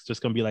think it's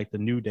just gonna be like the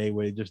New Day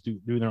where they just do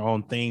their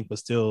own thing, but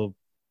still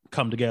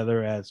come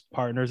together as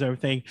partners and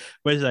everything.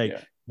 But it's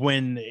like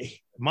when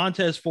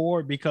Montez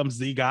Ford becomes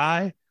the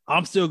guy,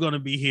 I'm still gonna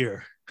be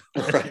here.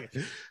 Right.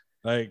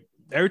 Like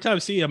every time I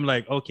see him, I'm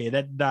like, okay,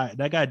 that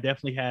guy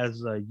definitely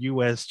has a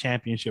U.S.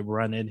 championship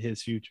run in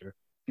his future,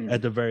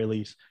 at the very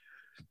least.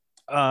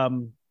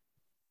 But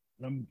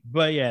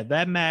yeah,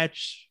 that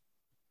match,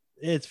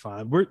 it's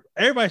fine.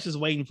 Everybody's just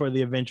waiting for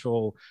the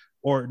eventual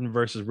Orton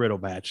versus Riddle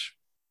match.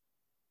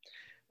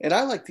 And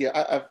I like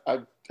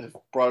I've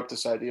brought up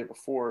this idea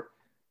before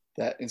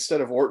that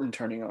instead of Orton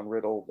turning on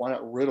Riddle, why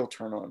not Riddle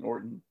turn on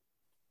Orton?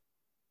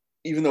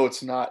 Even though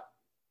it's not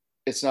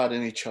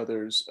in each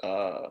other's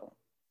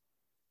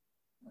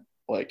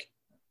it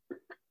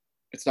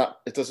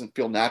doesn't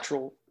feel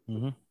natural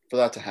for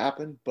that to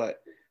happen,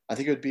 but I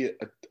think it would be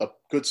a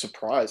good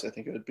surprise. I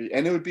think it would be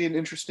an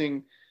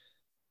interesting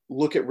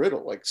look at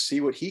Riddle, like see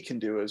what he can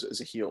do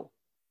as a heel.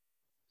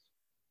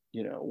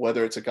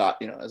 Whether it's a guy,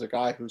 as a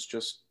guy who's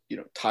just,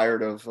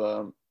 tired of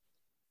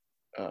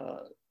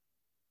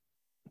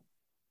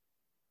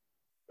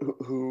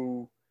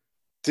who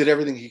did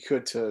everything he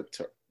could to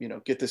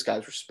get this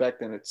guy's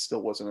respect, and it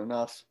still wasn't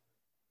enough.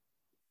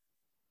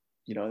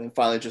 And then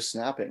finally just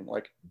snapping.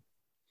 Like,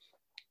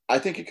 I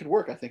think it could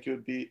work. I think it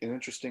would be an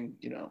interesting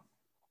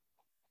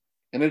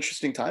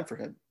time for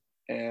him,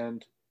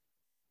 and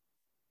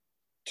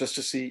just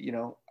to see,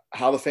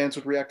 how the fans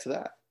would react to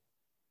that.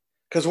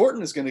 Because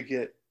Orton is going to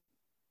get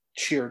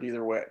cheered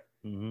either way,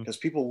 because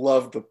people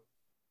love the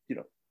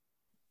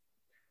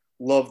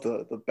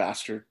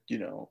bastard,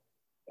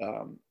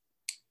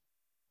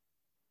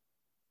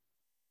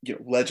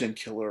 legend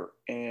killer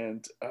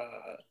and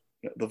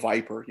the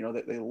Viper.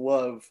 They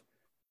love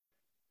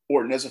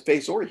Orton as a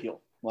face or a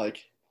heel.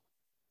 Like,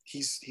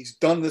 he's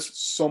done this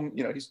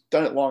he's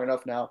done it long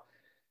enough now.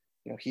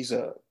 He's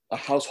a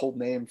household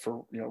name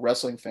for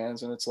wrestling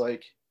fans, and it's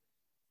like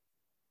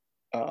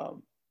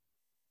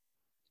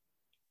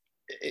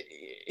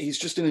he's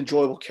just an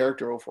enjoyable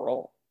character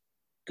overall,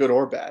 good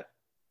or bad.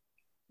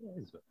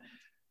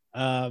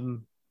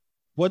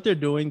 What they're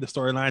doing, the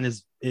storyline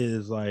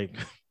is like,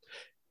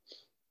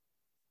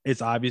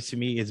 it's obvious to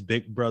me it's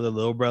big brother,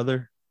 little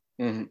brother.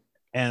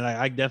 And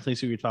I definitely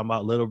see what you're talking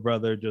about. Little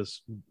brother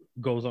just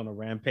goes on a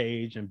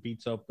rampage and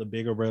beats up the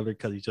bigger brother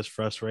because he's just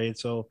frustrated.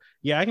 So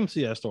yeah, I can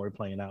see that story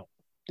playing out.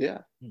 Yeah.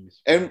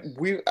 And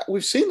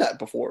we've seen that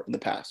before in the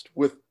past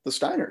with the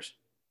Steiners.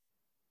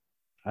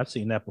 I've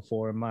seen that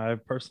before in my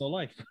personal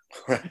life.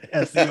 Right.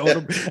 as the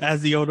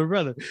older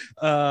brother.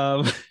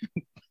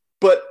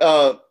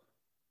 But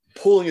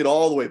pulling it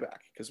all the way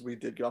back, because we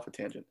did get off a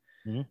tangent.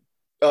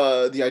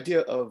 The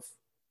idea of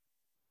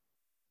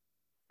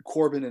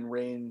Corbin and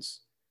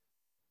Reigns,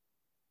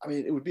 I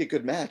mean, it would be a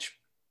good match,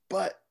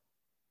 but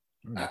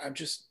I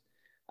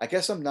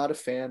guess I'm not a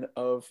fan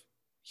of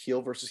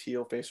heel versus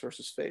heel, face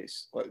versus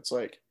face. But it's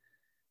like,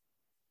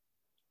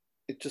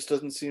 it just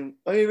doesn't seem,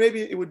 I mean,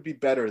 maybe it would be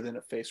better than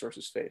a face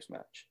versus face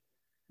match,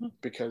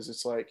 because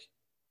it's like,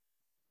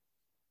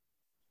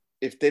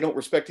 if they don't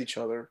respect each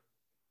other,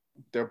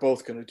 they're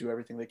both going to do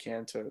everything they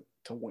can to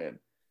win.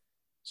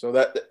 So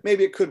that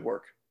maybe it could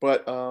work,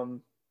 but I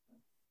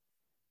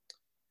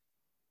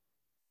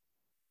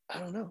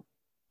don't know.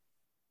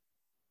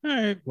 All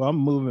right. Well, I'm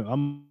moving.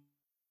 I'm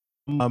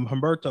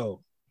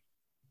Humberto.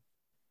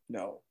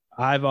 No.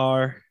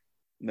 Ivar.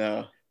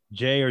 No.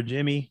 Jay or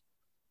Jimmy.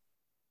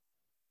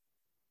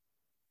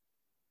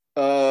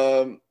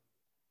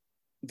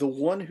 The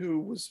one who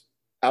was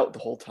out the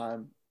whole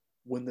time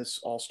when this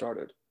all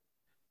started.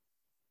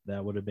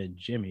 That would have been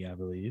Jimmy, I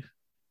believe.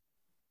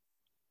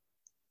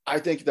 I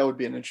think that would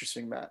be an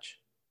interesting match,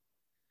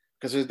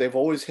 because they've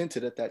always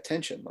hinted at that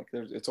tension. Like,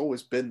 it's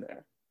always been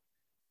there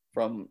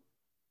from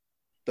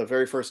the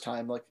very first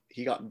time, like,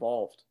 he got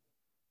involved.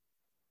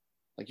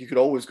 Like, you could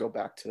always go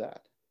back to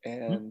that.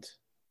 And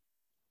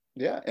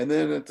yeah. And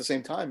then at the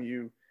same time,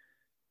 you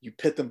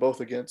pit them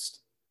both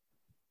against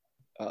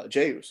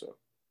Jey Uso.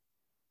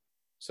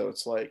 So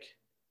it's like,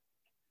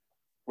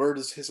 where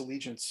does his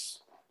allegiance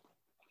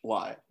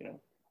lie?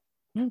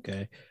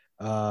 Okay.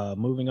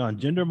 Moving on.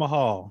 Jinder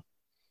Mahal,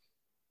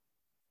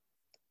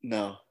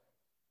 No,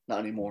 not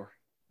anymore.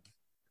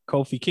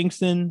 Kofi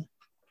Kingston.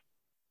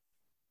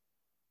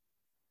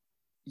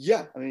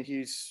 Yeah, I mean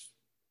he's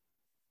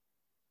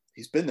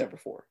been there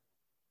before.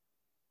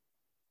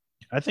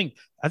 I think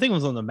it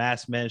was on the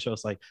Masked Man show.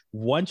 It's like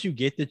once you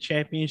get the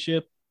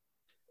championship,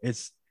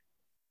 it's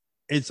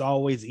it's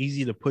always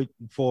easy to put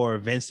for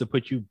Vince to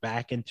put you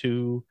back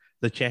into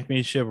the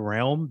championship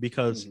realm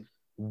because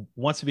Mhm.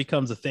 once it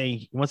becomes a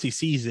thing, once he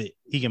sees it,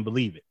 he can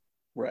believe it.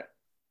 Right.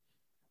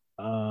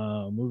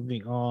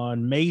 Moving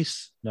on,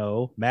 Mace,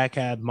 no.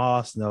 Madcap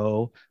Moss,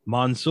 no.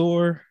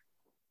 Mansoor,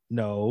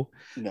 no.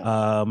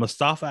 No.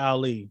 Mustafa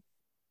Ali,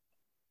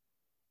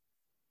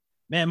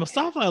 man.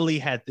 Mustafa Ali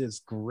had this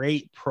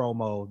great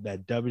promo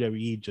that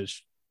WWE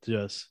just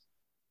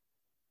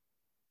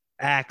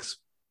axed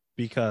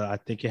because I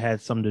think it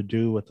had something to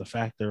do with the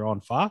fact they're on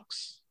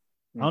Fox.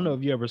 I don't know Mhm.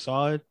 if you ever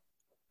saw it.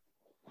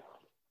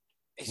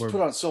 He's Where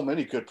put on so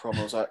many good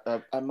promos.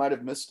 I might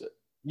have missed it.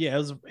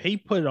 yeah, he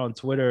put it on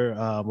Twitter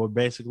where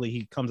basically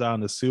he comes out in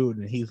the suit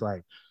and he's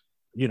like,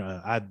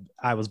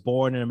 I was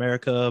born in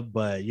America,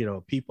 but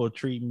people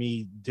treat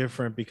me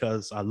different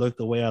because I look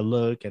the way I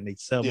look and they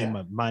tell me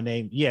Yeah. my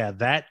name. Yeah,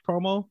 that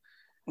promo.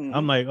 I'm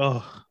Hmm. like,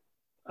 oh,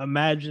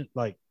 imagine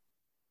like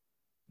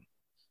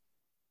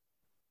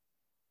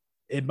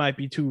it might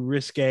be too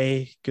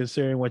risque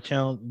considering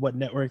what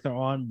network they're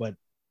on, but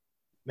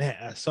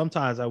man,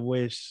 sometimes I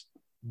wish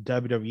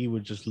WWE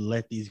would just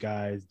let these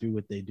guys do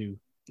what they do.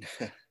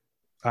 All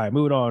right,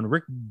 moving on.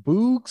 Rick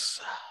Boogs,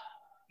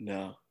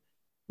 No.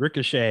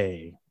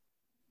 Ricochet.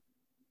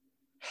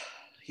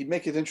 He'd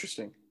make it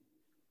interesting.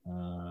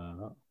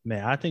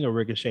 Man, I think of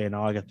Ricochet, and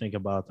all I can think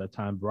about that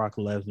time Brock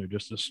Lesnar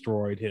just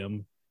destroyed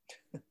him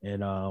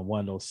in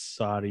one of those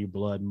Saudi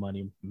blood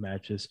money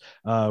matches.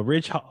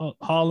 Rich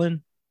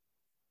Holland,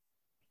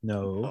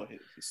 no. No,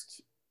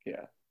 he's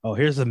yeah. Oh,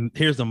 here's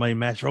the money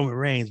match: Roman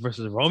Reigns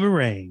versus Roman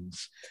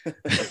Reigns.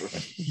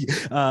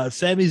 Right.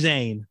 Sami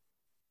Zayn.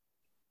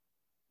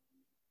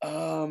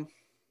 Um,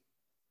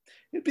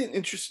 it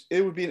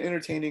would be an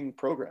entertaining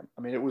program.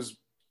 I mean, it was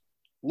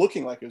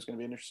looking like it was going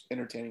to be an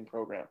entertaining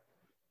program.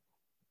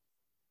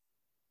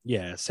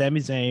 Yeah,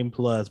 Sami Zayn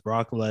plus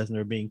Brock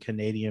Lesnar being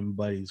Canadian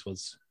buddies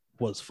was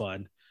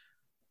fun.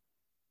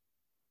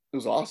 It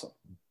was awesome.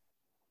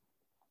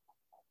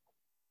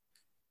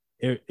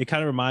 It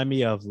kind of reminded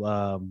me of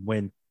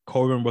when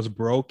Corbin was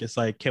broke. It's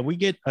like, can we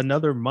get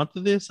another month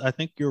of this? I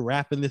think you're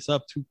wrapping this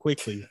up too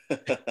quickly.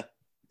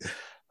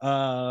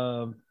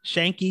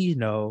 Shanky,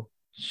 no.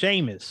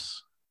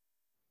 Sheamus.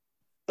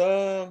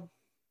 I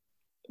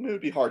mean, it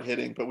would be hard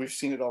hitting, but we've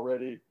seen it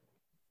already.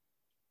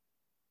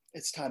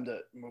 It's time to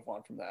move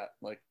on from that.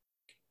 Like,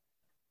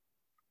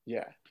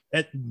 yeah,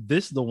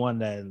 This is the one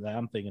that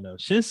I'm thinking of.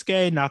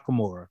 Shinsuke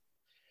Nakamura.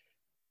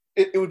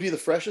 it would be the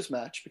freshest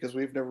match because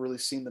we've never really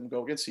seen them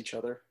go against each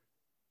other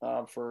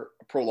for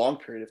a prolonged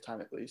period of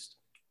time at least.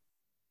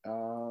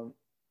 Um,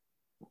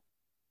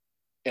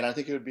 and I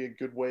think it would be a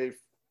good way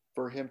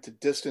for him to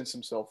distance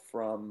himself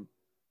from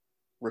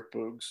Rick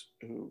Boogs,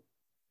 who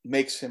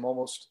makes him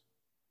almost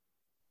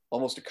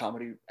a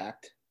comedy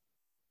act.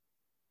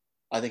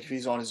 I think if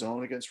he's on his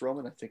own against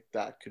Roman, I think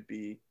that could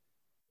be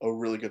a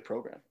really good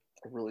program,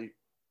 a really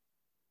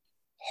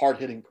hard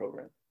hitting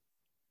program.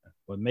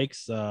 What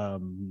makes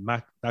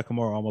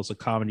Nakamura almost a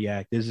comedy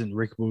act isn't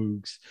Rick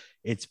Boogs.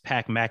 It's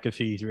Pat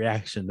McAfee's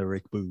reaction to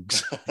Rick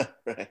Boogs.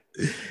 Right.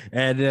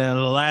 And then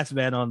the last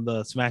man on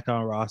the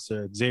SmackDown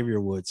roster, Xavier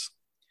Woods.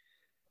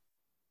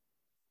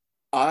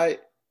 I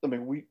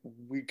mean,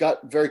 we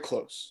got very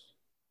close.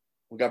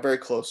 We got very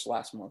close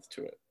last month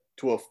to it,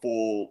 to a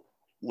full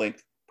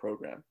length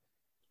program.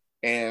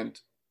 And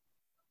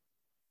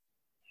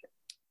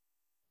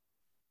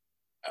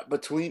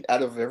between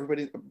out of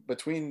everybody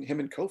between him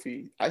and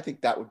Kofi, I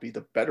think that would be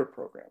the better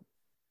program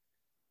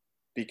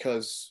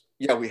because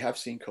yeah, we have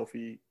seen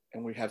Kofi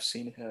and we have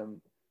seen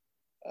him.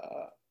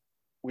 Uh,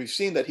 we've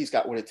seen that he's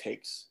got what it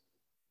takes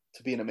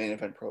to be in a main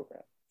event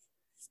program,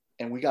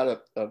 and we got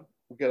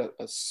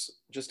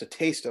just a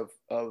taste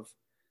of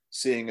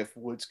seeing if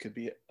Woods could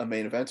be a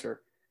main eventer,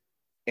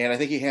 and I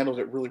think he handled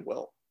it really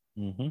well.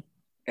 Mm-hmm.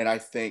 And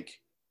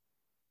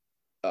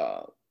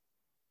uh,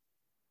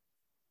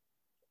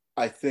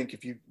 I think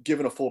if you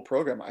given a full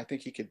program, I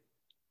think he could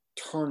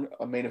turn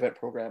a main event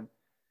program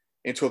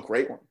into a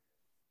great one.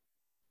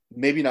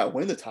 Maybe not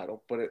win the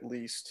title, but at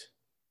least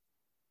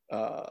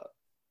uh,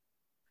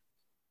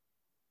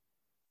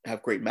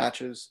 have great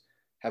matches,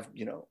 have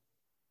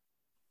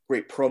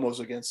great promos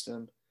against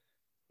him.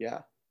 Yeah,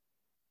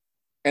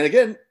 and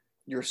again,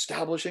 you're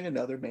establishing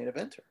another main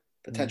eventer,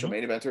 potential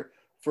Mm-hmm. main eventer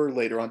for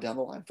later on down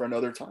the line for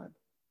another time.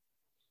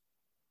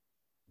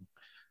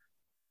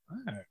 All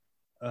right.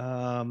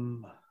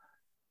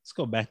 Let's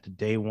go back to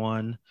day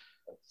one.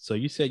 So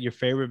you said your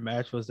favorite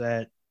match was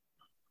that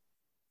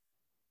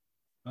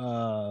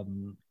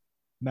um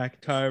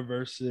McIntyre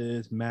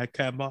versus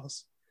Madcap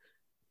Moss.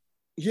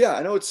 Yeah,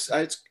 I know it's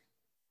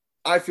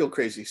I feel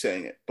crazy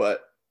saying it,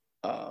 but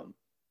um,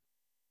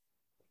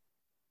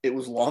 It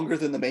was longer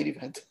than the main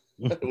event,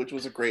 which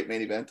was a great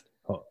main event.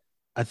 Oh,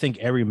 I think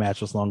every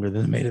match was longer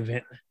than the main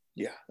event.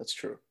 Yeah, that's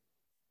true.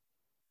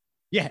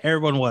 Yeah,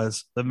 everyone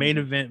was. The main Mhm.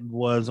 event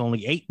was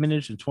only 8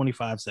 minutes and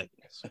 25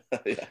 seconds.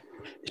 Yeah.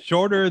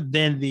 Shorter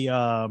than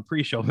the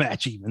pre-show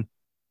match, even.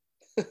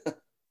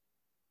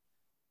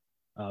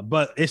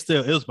 But it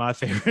was my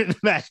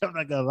favorite match. I'm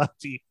not gonna lie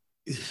to you.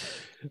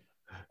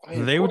 I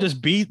mean, of They were course.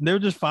 just beating. They were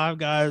just five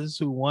guys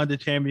who won the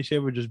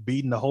championship. Were just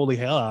beating the holy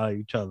hell out of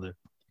each other.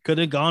 Could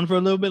have gone for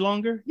a little bit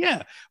longer.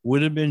 Yeah,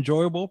 would have been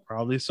enjoyable.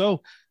 Probably so.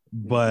 Mhm.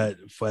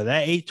 But for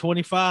that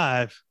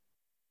 8:25,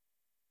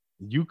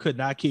 you could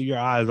not keep your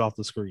eyes off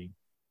the screen.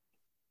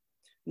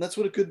 And that's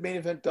what a good main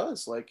event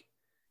does. Like,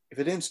 if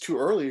it ends too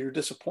early, you're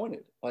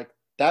disappointed. Like,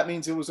 that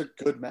means it was a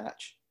good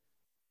match.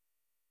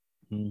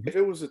 Mm-hmm. If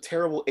it was a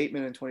terrible 8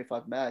 minute and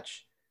 25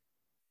 match,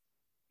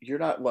 you're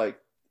not like,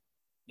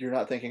 you're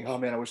not thinking, oh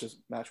man, I wish this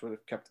match would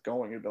have kept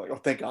going. You'd be like, oh,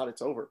 thank God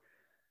it's over.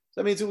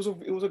 So that means it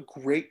was a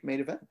great main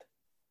event.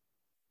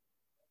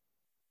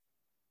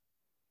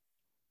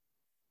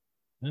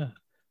 Yeah.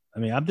 I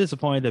mean, I'm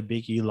disappointed that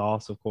Big E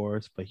lost, of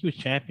course, but he was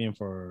champion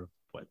for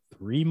what,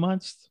 3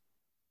 months?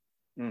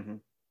 Mm-hmm.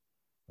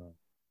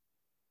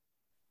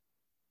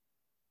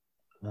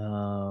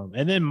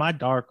 And then my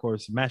dark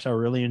horse match I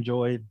really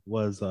enjoyed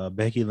was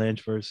Becky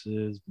Lynch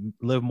versus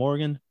Liv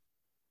Morgan.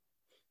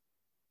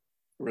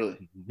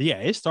 Really? Yeah,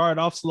 it started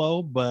off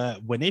slow,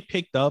 but when it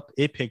picked up,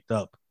 it picked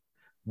up.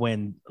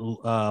 When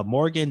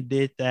Morgan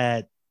did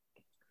that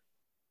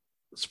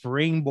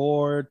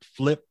springboard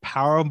flip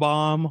power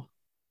bomb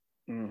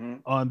Mm-hmm.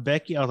 on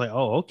Becky, I was like,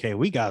 oh, okay,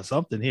 we got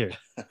something here.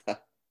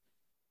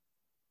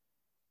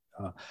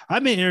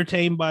 I've been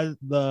entertained by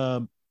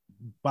the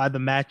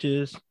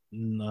matches.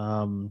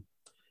 And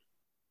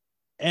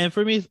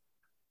for me,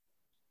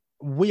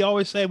 we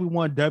always say we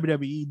want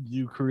WWE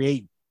to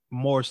create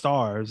more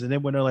stars. And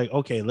then when they're like,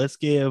 okay, let's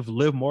give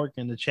Liv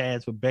Morgan the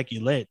chance with Becky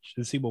Lynch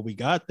and see what we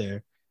got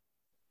there.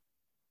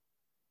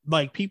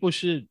 Like, people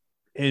should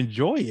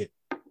enjoy it.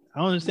 I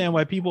don't understand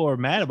why people are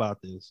mad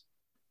about this.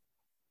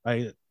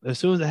 Like, as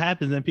soon as it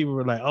happens, then people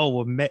were like, "Oh,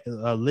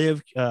 well,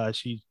 Liv,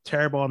 she's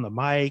terrible on the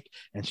mic,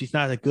 and she's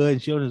not that good,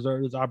 and she don't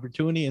deserve this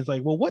opportunity." And it's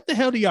like, well, what the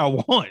hell do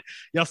y'all want?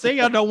 Y'all say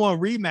y'all don't want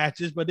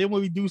rematches, but then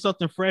when we do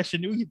something fresh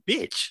and new, you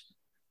bitch.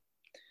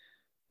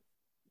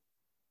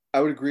 I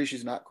would agree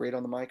she's not great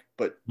on the mic,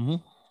 but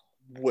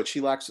Mm-hmm. what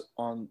she lacks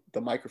on the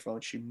microphone,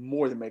 she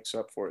more than makes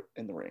up for it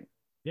in the ring.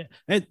 Yeah,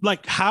 and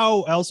like,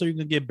 how else are you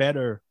gonna get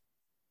better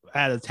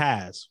at a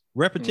task? Mm-hmm.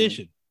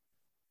 Repetition.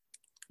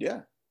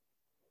 Yeah.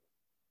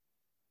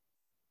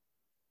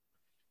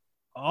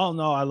 Oh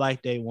no, I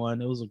like day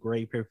one. It was a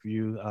great pay per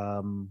view.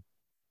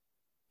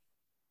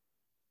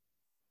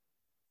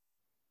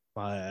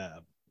 I,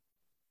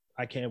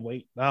 I can't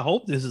wait. I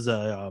hope this is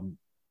a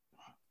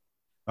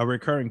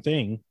recurring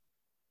thing.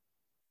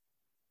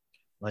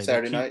 Like, they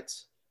Saturday keep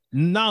nights.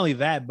 not only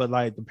that, but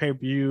like the pay per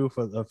view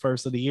for the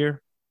first of the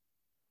year.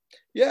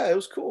 Yeah, it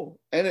was cool.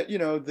 And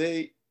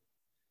the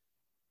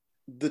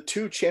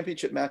two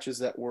championship matches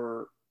that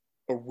were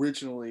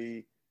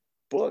originally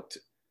booked,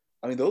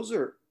 I mean, those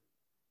are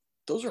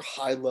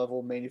high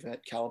level main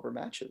event caliber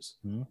matches.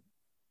 Mm-hmm.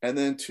 And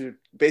then to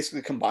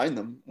basically combine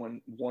them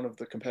when one of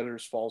the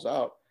competitors falls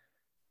out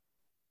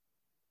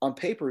on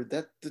paper,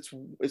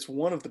 it's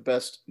one of the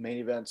best main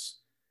events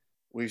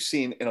we've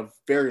seen in a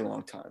very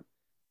long time,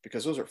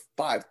 because those are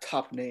five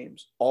top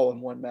names all in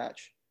one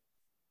match.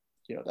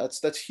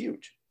 That's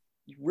huge.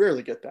 You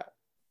rarely get that.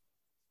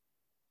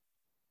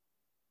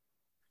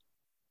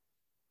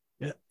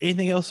 Yeah.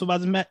 Anything else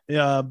about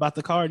about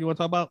the card you want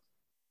to talk about?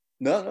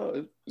 No,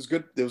 it was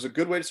good. It was a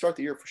good way to start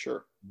the year for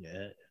sure.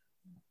 Yeah.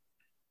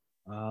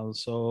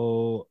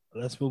 So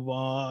let's move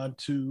on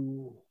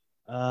to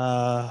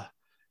uh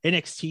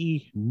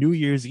NXT New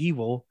Year's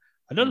Evil.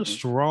 Another Mm-hmm.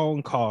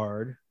 strong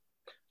card.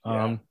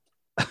 Yeah. Um,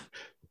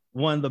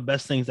 one of the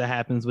best things that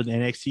happens with the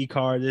NXT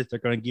card is they're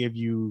going to give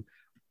you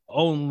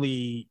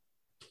only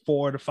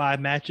 4 to 5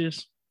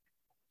 matches,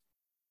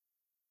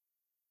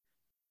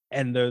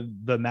 and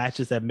the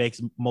matches that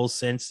makes most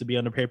sense to be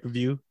on the pay per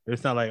view.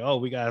 It's not like, oh,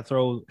 we gotta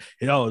throw,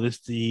 this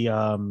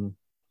the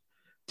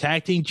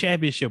tag team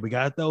championship. We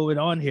gotta throw it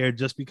on here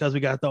just because we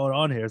gotta throw it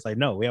on here. It's like,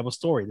 no, we have a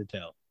story to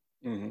tell.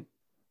 Mm-hmm.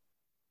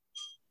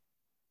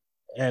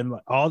 And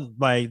all,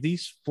 like,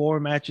 these 4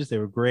 matches, they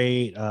were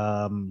great.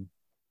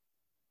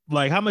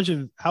 Like, how much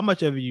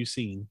have you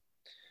seen?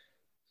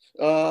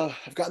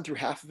 I've gotten through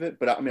half of it,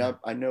 but I mean,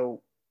 I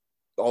know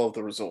all of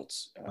the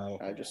results. Oh,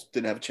 I just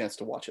didn't have a chance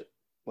to watch it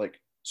like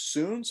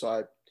soon, so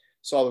I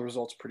saw the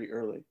results pretty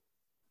early.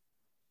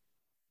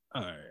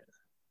 all right.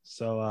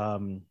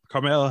 So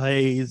Carmelo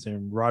Hayes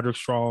and Roderick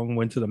Strong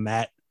went to the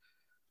mat.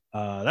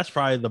 That's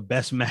probably the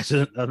best match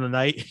of the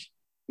night.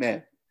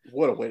 Man,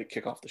 what a way to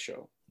kick off the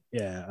show.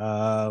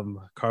 Yeah.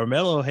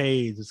 Carmelo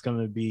Hayes is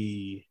going to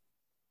be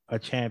a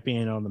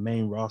champion on the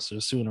main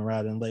roster sooner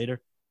rather than later.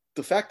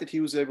 The fact that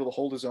he was able to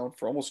hold his own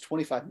for almost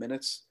 25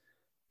 minutes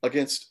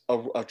against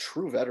a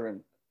true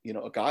veteran,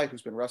 a guy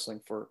who's been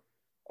wrestling for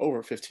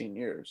over 15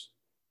 years,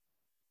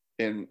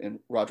 in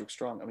Roderick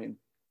Strong. I mean,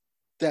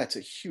 that's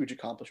a huge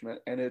accomplishment,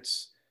 and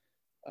it's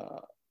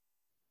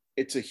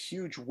a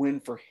huge win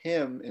for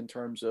him in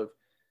terms of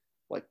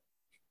like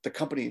the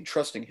company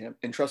entrusting him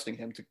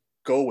to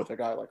go with a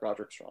guy like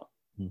Roderick Strong.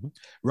 Mm-hmm.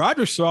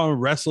 Roderick Strong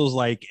wrestles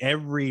like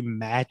every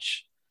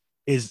match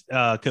is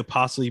could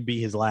possibly be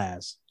his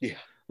last. Yeah.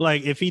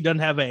 Like if he doesn't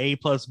have an A+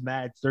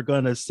 match, they're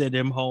gonna send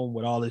him home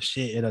with all this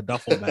shit in a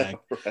duffel bag.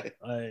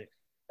 Right.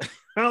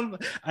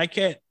 I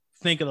can't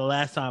think of the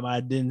last time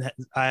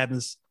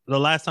the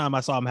last time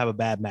I saw him have a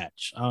bad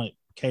match. I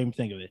can't even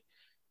think of it.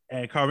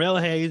 And Carmelo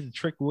Hayes,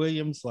 Trick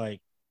Williams,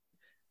 like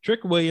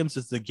Trick Williams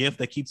is the gift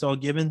that keeps on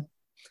giving.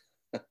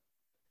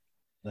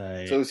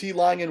 So is he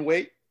lying in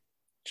wait?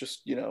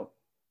 Just,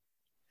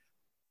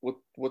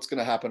 what's going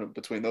to happen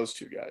between those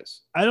two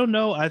guys? I don't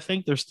know. I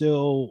think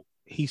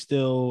he's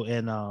still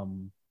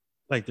in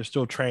like they're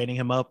still training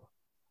him up.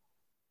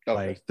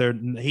 Okay.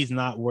 Like he's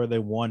not where they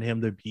want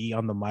him to be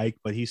on the mic,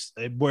 but he's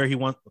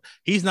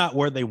not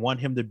where they want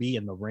him to be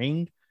in the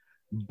ring,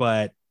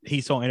 but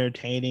he's so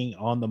entertaining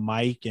on the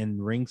mic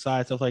and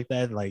ringside, stuff like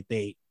that. Like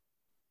they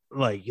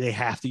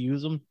have to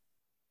use him.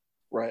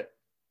 Right.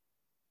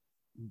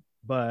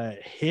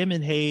 But him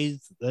and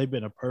Hayes, they've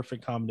been a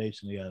perfect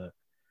combination together.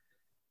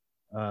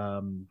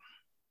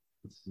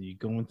 Let's see,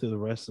 going through the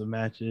rest of the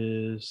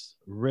matches,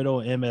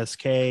 Riddle,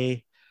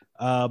 MSK.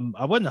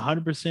 I wasn't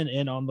 100%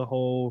 in on the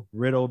whole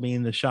Riddle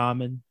being the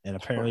shaman, and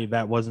apparently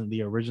that wasn't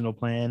the original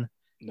plan.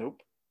 Nope.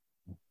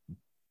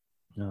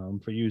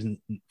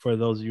 For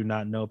those of you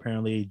not know,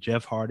 apparently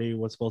Jeff Hardy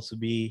was supposed to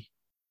be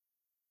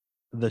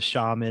the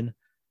shaman.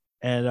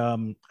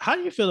 And how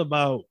do you feel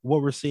about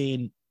what we're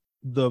seeing,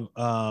 the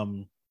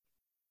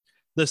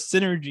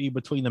synergy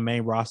between the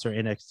main roster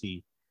and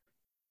NXT?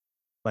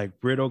 Like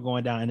Riddle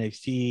going down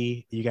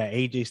NXT, you got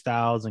AJ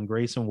Styles and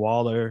Grayson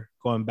Waller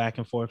going back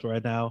and forth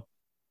right now.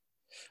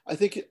 I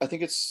think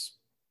it's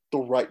the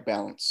right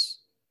balance.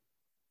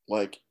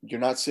 Like you're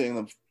not seeing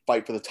them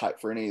fight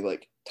for any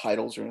like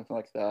titles or anything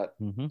like that.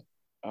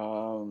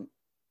 Mm-hmm.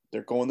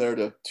 They're going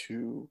there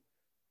to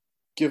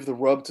give the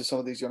rub to some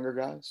of these younger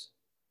guys.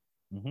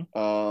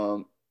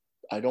 Mm-hmm.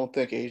 I don't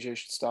think AJ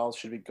Styles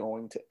should be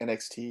going to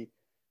NXT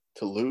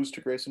to lose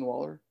to Grayson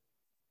Waller.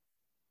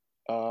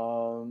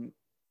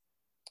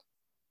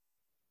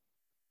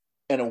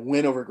 And a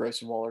win over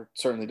Grayson Waller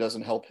certainly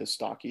doesn't help his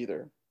stock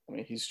either. I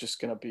mean, he's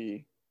just going to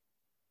be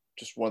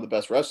just one of the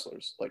best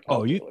wrestlers. Like,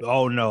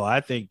 no,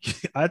 I think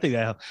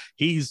that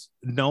he's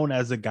known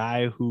as a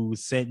guy who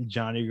sent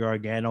Johnny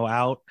Gargano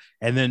out,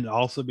 and then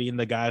also being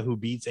the guy who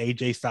beats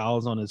AJ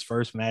Styles on his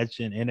first match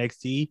in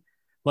NXT.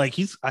 Like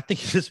I think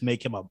just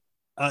make him a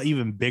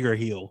even bigger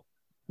heel.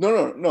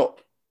 No.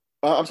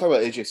 I'm talking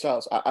about AJ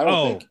Styles. I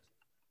don't think.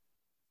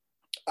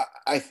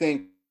 I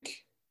think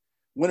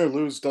win or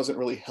lose doesn't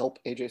really help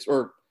AJ,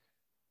 or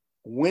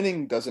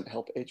winning doesn't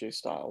help AJ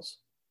Styles.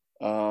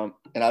 And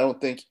I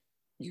don't think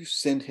you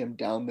send him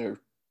down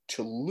there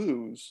to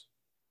lose,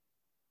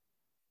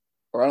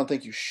 or I don't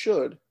think you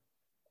should.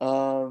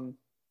 I'm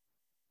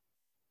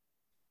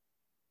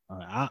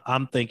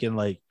thinking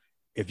like,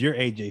 if you're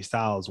AJ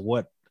Styles,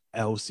 what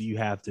else do you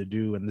have to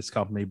do in this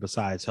company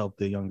besides help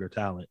the younger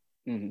talent?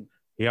 Mm-hmm.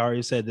 He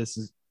already said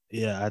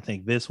I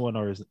think this one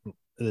or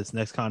this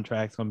next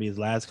contract is going to be his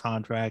last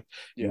contract.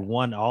 Yeah. You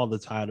won all the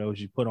titles.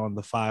 You put on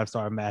the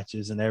 5-star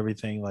matches and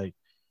everything. Like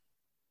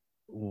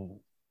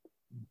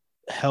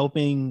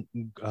helping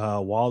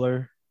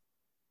Waller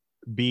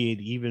be an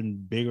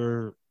even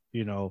bigger,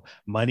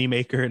 money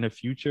maker in the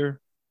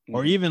future, mm-hmm.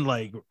 or even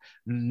like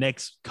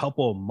next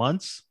couple of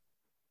months.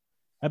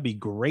 That'd be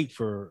great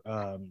for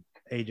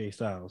AJ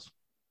Styles.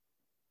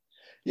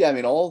 Yeah, I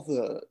mean, all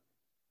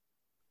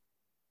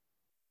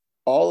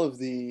of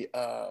the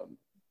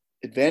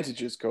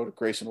advantages go to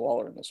Grayson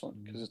Waller in this one,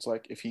 because it's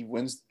like if he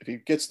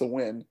gets the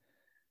win,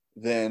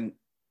 then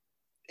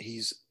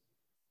he's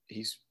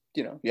he's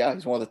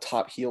one of the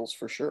top heels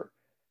for sure.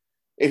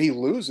 If he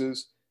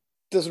loses,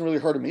 it doesn't really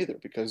hurt him either,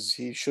 because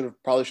he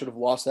probably should have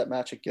lost that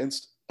match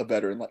against a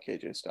veteran like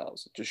AJ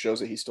Styles. It just shows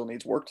that he still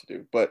needs work to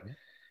do, but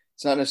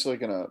it's not necessarily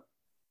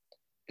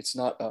it's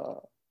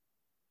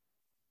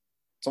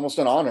almost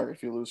an honor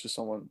if you lose to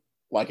someone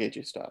like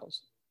AJ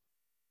Styles.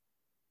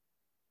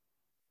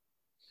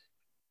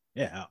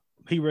 Yeah,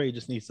 he really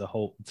just needs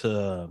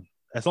to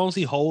as long as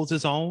he holds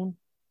his own,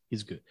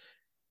 he's good.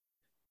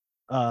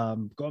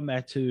 Going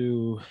back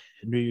to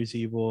New Year's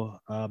Evil,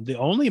 the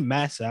only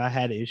match that I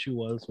had an issue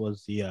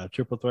was the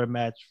triple threat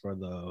match for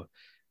the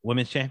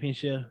women's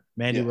championship.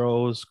 Mandy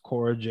Rose,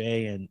 Cora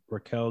Jade, and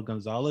Raquel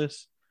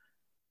Gonzalez.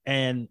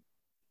 And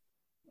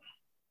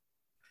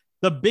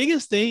the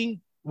biggest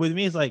thing with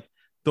me is like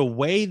the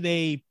way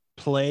they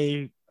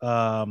play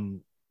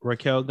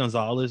Raquel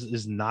Gonzalez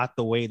is not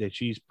the way that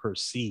she's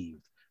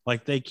perceived.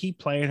 Like they keep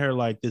playing her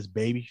like this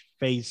baby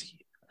face,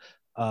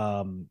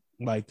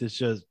 like this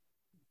just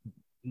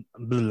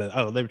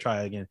let me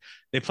try it again.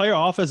 They play her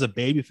off as a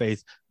baby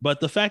face, but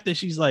the fact that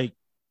she's like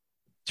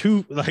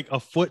a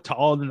foot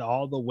taller than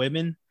all the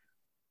women,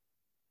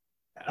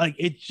 like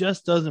it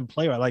just doesn't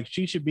play right. Like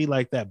she should be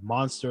like that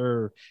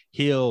monster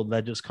heel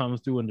that just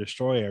comes through and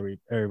destroy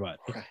everybody.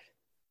 Right.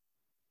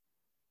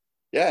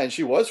 Yeah, and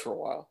she was for a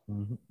while.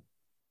 Mm-hmm.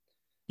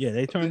 Yeah,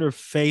 they But turned then, her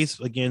face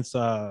against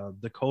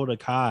Dakota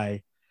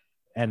Kai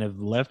and have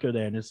left her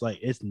there, and it's like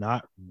it's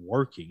not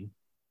working.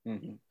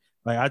 mm-hmm.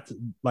 Like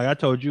I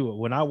told you,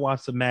 when I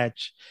watched the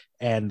match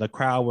and the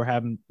crowd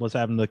was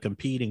having the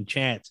competing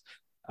chants,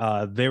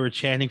 they were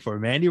chanting for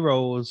Mandy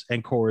Rose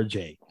and Cora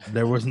Jade.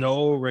 There was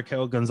no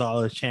Raquel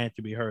Gonzalez chant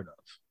to be heard of.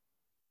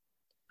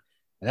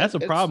 And that's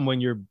And a problem when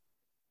you're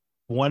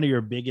one of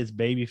your biggest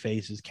baby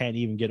faces can't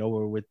even get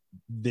over with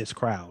this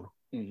crowd.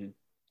 mm-hmm.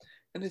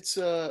 And it's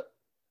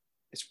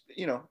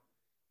you know,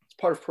 it's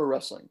part of pro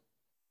wrestling.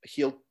 A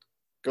heel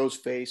goes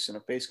face and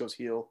a face goes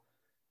heel,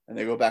 and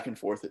they go back and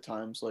forth at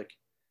times. Like,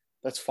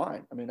 that's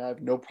fine. I mean, I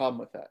have no problem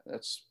with that.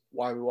 That's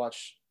why we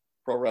watch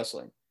pro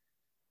wrestling.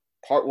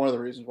 One of the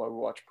reasons why we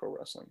watch pro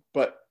wrestling.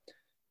 But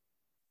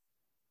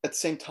at the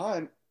same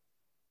time,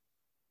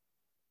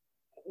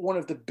 one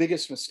of the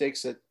biggest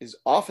mistakes that is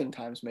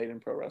oftentimes made in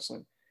pro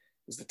wrestling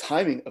is the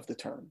timing of the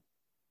turn.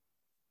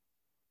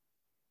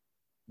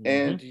 Mm-hmm.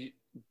 And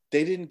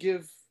they didn't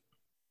give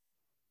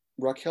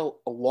Raquel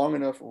a long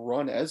enough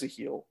run as a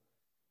heel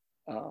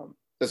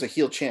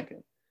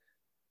champion.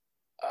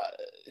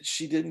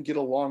 She didn't get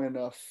a long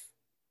enough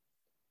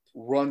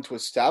run to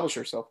establish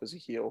herself as a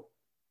heel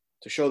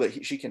to show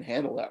that she can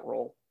handle that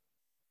role.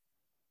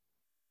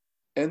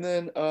 And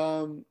then,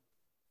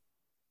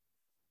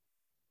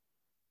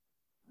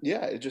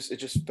 it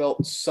just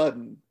felt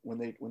sudden when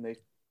they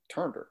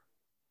turned her.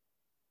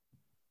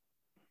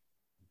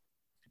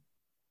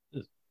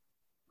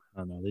 I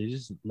don't know. They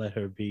just let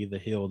her be the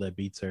heel that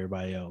beats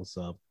everybody else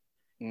up.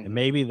 Mm-hmm. And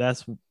maybe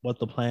that's what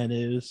the plan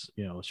is.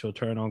 You know, she'll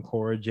turn on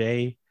Cora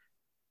Jade.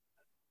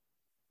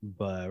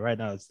 But right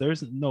now,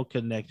 there's no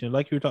connection.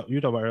 Like you talked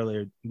about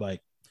earlier,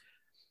 like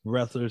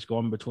wrestlers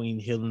going between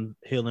heel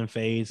and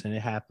face, and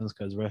it happens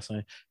because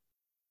wrestling.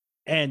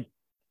 And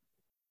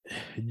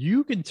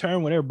you can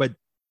turn whatever, but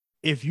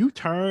if you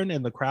turn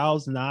and the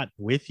crowd's not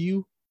with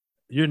you,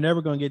 you're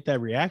never going to get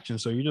that reaction.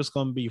 So you're just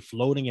going to be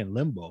floating in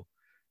limbo.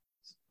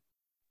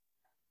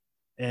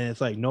 And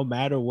it's like, no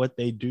matter what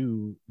they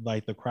do,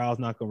 like the crowd's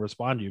not going to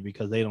respond to you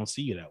because they don't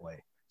see you that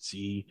way.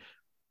 See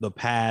the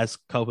past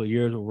couple of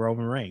years with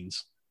Roman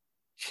Reigns.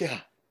 Yeah.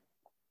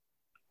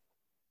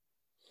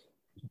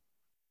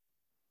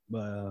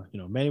 But,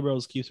 Mandy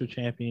Rose keeps her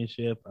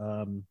championship.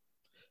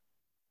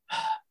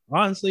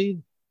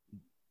 Honestly,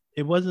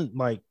 it wasn't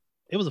like,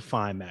 it was a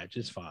fine match.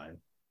 It's fine.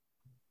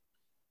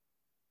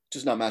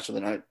 Just not match of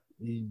the night.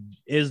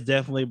 It's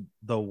definitely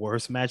the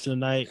worst match of the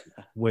night,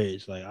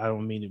 which, like, I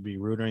don't mean to be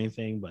rude or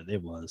anything, but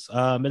it was.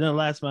 And then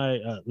last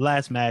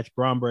match,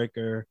 Braun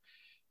Breaker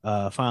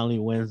finally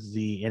wins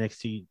the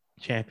NXT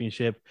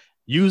championship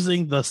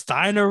using the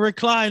Steiner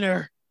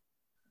recliner.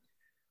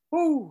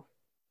 Woo!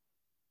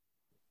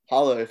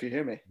 Holla if you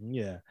hear me.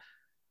 Yeah.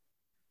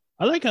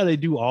 I like how they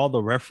do all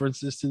the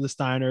references to the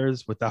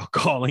Steiners without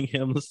calling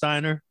him the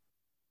Steiner.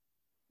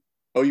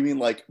 Oh, you mean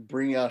like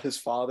bringing out his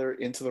father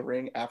into the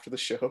ring after the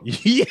show?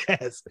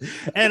 Yes.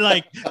 And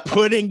like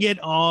putting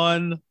it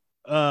on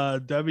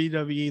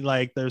WWE,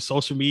 like their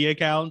social media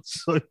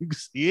accounts so you can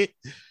see it.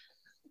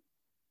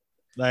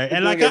 Like,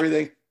 and like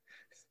everything.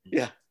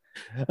 Yeah.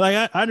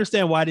 Like I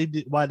understand why they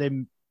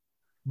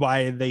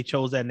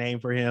chose that name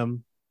for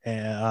him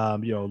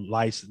and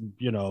license,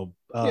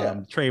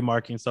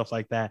 trademarking stuff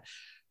like that.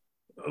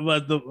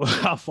 But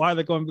how far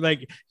they're going to be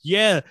like,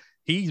 yeah,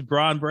 he's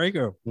Braun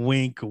Breaker.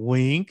 Wink,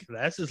 wink.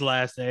 That's his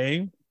last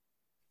name.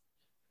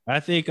 I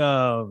think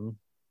Ciampa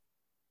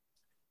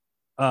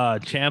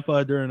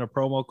during a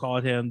promo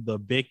called him the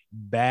big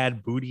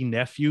bad booty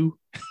nephew.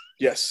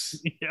 Yes.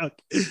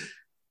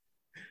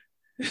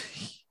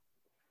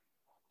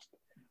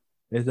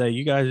 It's like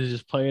you guys are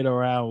just playing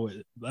around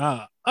with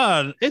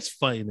it's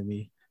funny to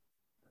me.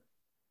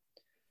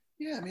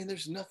 Yeah, I mean,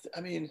 there's nothing. I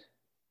mean,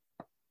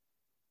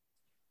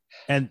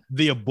 and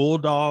the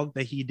bulldog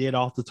that he did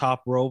off the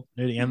top rope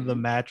near the end of the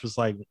match was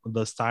like one of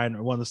the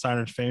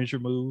Steiner's finisher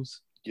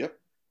moves. Yep.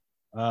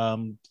 Yeah,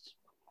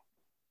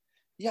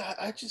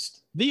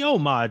 the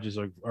homages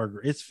are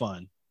it's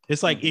fun.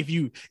 It's like if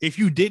you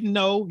didn't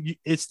know,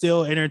 it's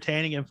still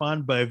entertaining and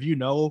fun. But if you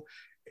know,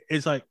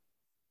 it's like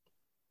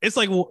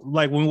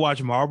when we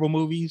watch Marvel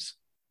movies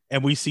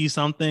and we see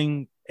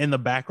something in the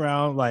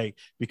background, like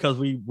because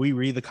we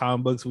read the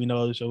comic books, we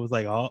know the show is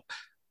like,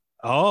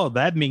 oh,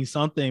 that means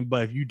something.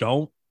 But if you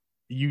don't,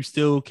 you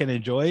still can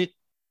enjoy it.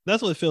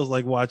 That's what it feels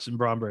like watching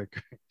Braun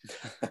Breaker.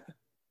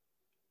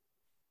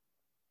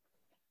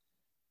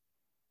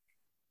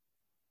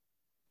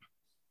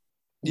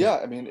 Yeah,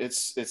 I mean,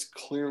 it's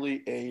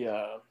clearly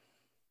the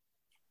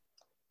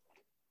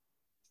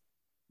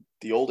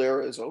old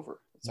era is over.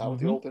 It's out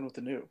with the old, in with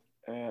the new.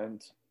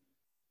 And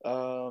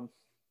I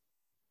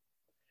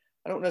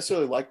don't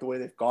necessarily like the way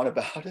they've gone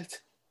about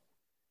it,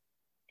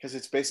 because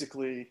it's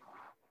basically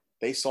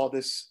they saw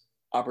this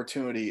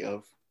opportunity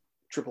of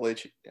Triple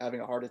H having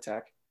a heart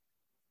attack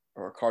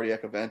or a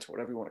cardiac event, or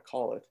whatever you want to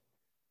call it,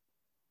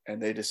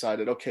 and they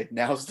decided, okay,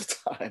 now's the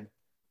time,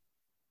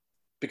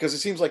 because it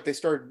seems like they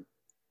started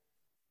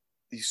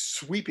these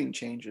sweeping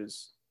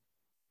changes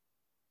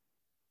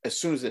as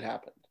soon as it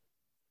happened.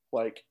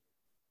 Like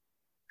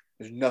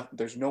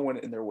there's no one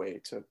in their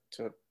way to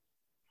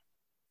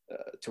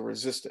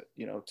resist it.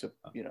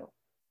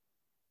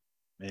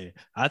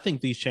 I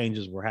think these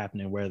changes were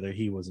happening whether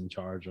he was in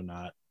charge or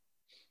not.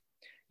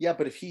 Yeah,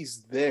 but if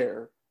he's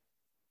there,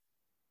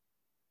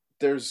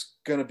 there's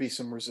gonna be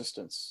some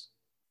resistance,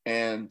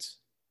 and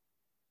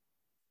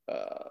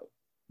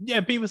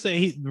yeah, people say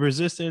he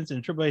resistance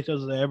and Triple H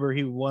does whatever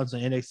he wants in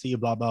NXT,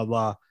 blah blah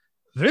blah.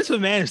 Vince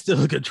McMahon is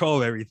still in control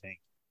of everything.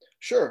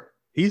 Sure,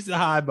 he's the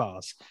high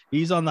boss.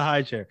 He's on the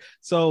high chair.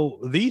 So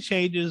these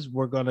changes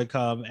were gonna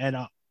come, and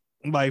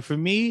like for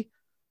me,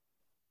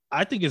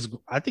 I think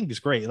it's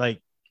great.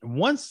 Like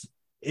once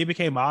it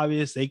became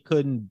obvious they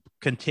couldn't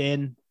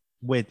contend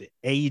with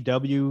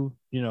AEW,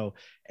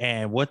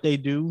 and what they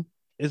do,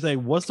 is like,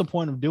 what's the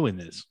point of doing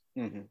this?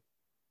 Mm-hmm.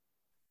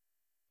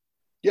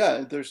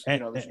 Yeah, there's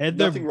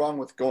nothing wrong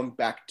with going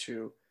back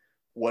to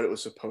what it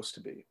was supposed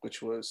to be,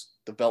 which was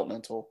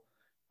developmental,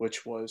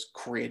 which was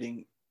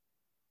creating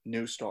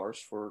new stars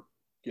for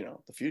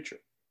the future.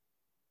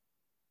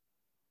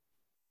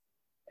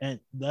 And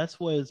that's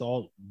what it's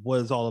all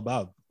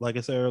about. Like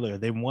I said earlier,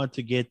 they want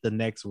to get the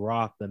next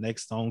Rock, the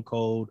next Stone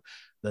Cold,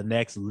 the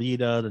next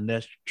Lita, the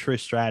next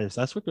Trish Stratus.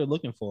 That's what they're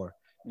looking for.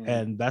 Mm-hmm.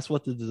 And that's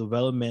what the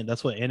development,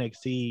 that's what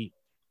NXT,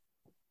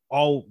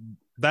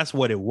 that's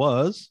what it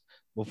was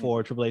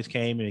before Triple H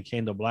came, and it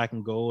came to Black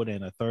and Gold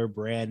and a third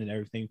brand and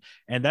everything.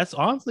 And that's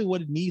honestly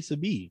what it needs to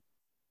be.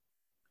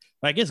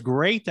 Like, it's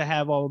great to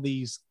have all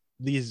these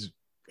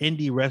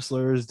indie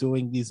wrestlers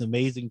doing these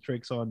amazing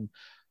tricks on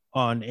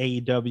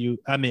AEW,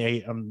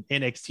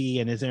 NXT,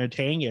 and it's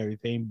entertaining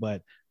everything.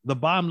 But the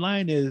bottom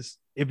line is,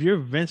 if you're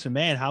Vince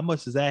McMahon, how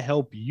much does that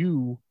help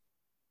you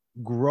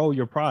grow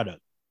your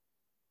product?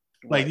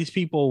 Right. Like, these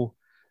people,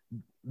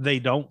 they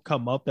don't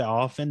come up that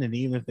often, and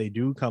even if they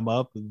do come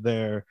up,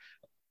 they're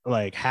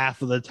like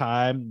half of the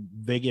time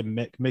they get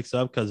mixed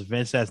up because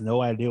Vince has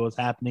no idea what's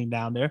happening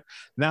down there.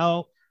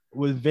 Now,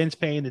 with Vince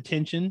paying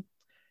attention,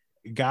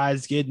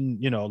 guys getting,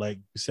 like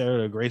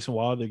Sarah Grayson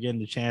Waller, they're getting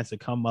the chance to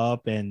come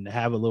up and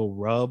have a little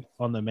rub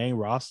on the main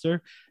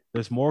roster.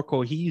 There's more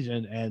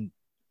cohesion, and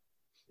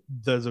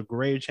there's a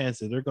greater chance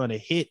that they're going to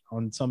hit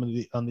on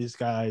on these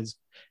guys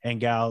and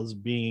gals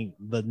being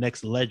the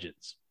next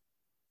legends.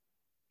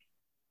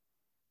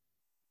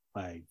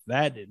 Like,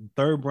 that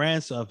third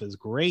brand stuff is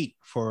great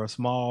for a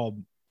small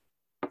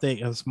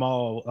thing, a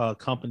small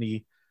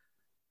company,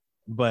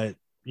 but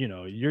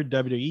you're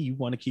WWE, you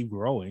want to keep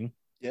growing.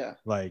 Yeah.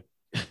 Like,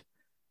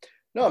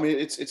 no, I mean,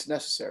 it's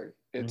necessary.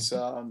 It's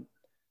to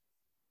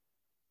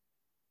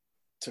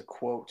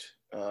quote,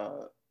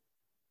 or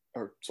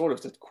sort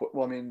of to quote,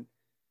 well, I mean,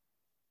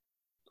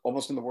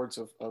 almost in the words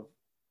of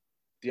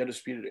the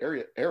Undisputed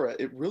Era,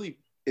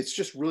 it's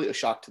just really a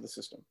shock to the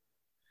system.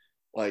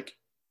 Like,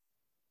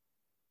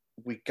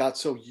 we got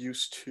so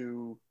used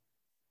to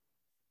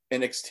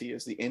NXT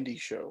as the indie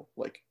show,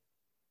 like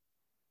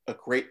a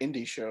great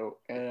indie show,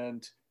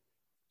 and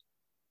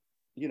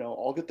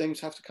all good things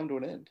have to come to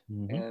an end.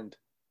 Mm-hmm. And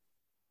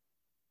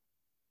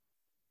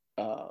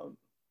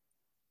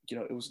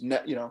it was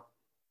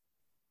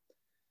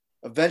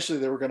eventually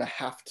they were going to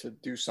have to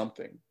do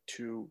something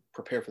to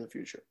prepare for the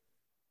future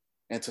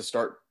and to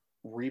start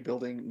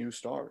rebuilding new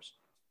stars.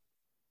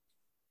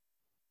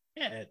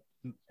 Yeah,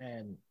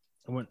 and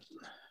when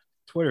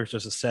Twitter is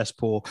just a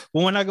cesspool.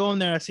 But when I go in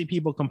there, I see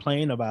people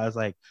complain about it. It's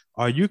like,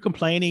 are you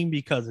complaining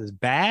because it's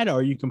bad, or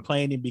are you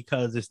complaining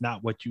because it's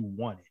not what you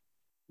wanted?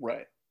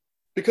 Right.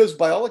 Because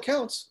by all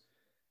accounts,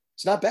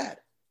 it's not bad.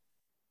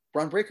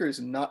 Bron Breakker is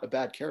not a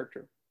bad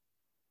character.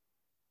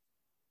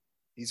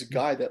 He's a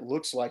guy that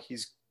looks like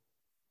he's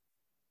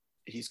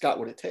got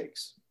what it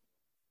takes.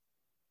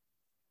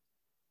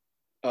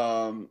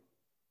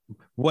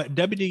 What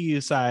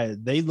WWE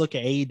side, they look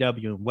at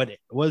AEW, and what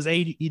does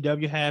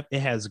AEW have? It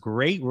has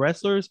great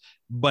wrestlers,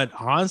 but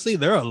honestly,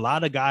 there are a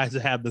lot of guys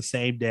that have the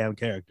same damn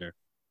character.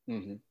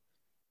 Mm-hmm.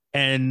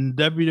 And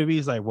WWE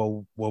is like,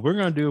 well, what we're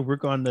going to do, we're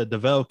going to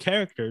develop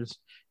characters,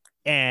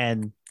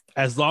 and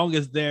as long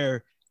as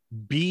they're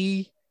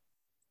B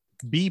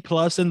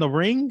plus in the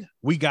ring,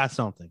 we got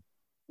something.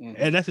 Mm-hmm.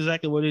 And that's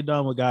exactly what they've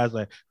done with guys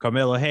like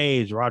Carmelo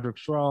Hayes, Roderick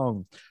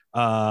Strong,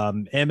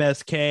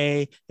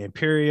 MSK,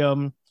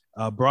 Imperium,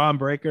 Bron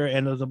Breakker,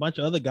 and there's a bunch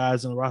of other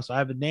guys in the roster I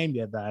haven't named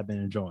yet that I've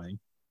been enjoying.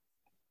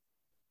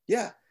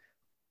 Yeah.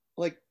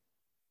 Like,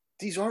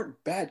 these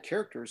aren't bad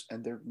characters,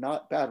 and they're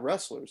not bad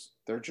wrestlers.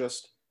 They're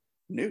just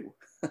new.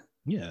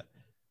 Yeah.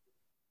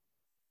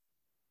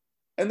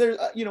 And there's,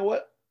 you know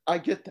what? I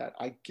get that.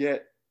 I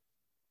get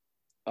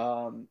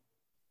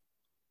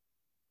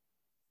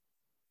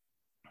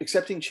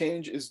accepting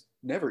change is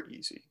never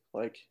easy.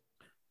 Like,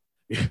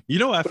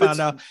 I found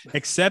out?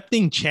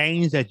 Accepting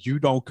change that you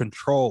don't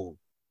control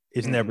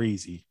is never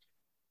easy.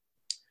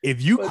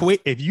 If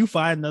you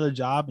find another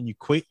job and you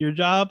quit your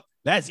job,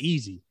 that's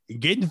easy.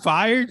 Getting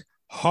fired,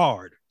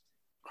 hard.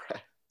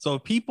 So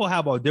people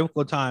have a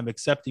difficult time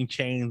accepting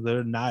change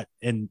they're not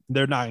in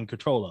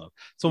control of.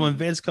 So when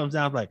Vince comes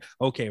down, like,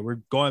 okay,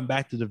 we're going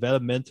back to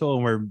developmental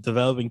and we're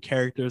developing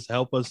characters to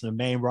help us in the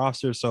main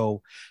roster.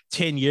 So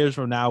 10 years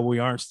from now, we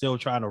aren't still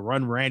trying to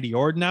run Randy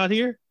Orton out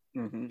here.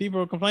 People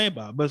are complaining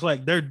about it. But it's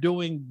like they're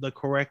doing the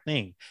correct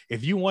thing.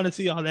 If you want to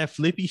see all that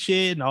flippy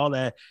shit and all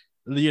that,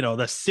 you know,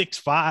 the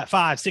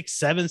 5, 6,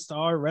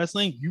 7-star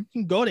wrestling, you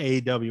can go to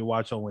AEW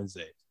watch on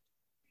Wednesday.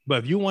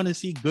 But if you want to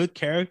see good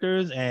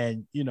characters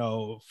and, you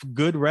know,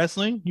 good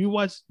wrestling, you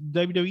watch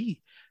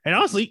WWE. And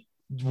honestly,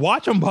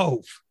 watch them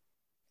both.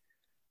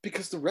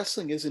 Because the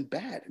wrestling isn't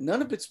bad.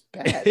 None of it's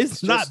bad.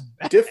 It's not just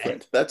bad.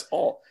 Different. That's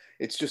all.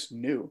 It's just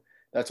new.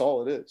 That's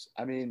all it is.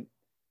 I mean,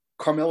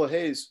 Carmelo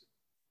Hayes,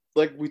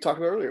 like we talked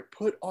about earlier,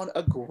 put on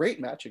a great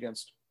match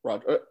against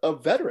a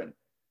veteran.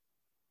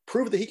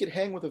 Proved that he could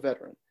hang with a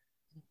veteran.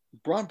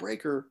 Braun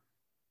Breaker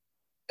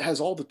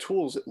has all the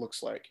tools, it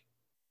looks like.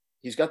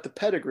 He's got the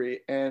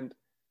pedigree and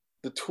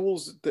the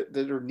tools that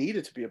are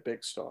needed to be a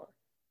big star.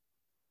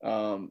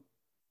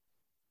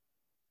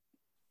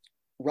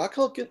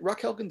 Raquel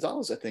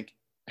Gonzalez, I think,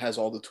 has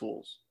all the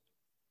tools.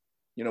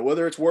 You know,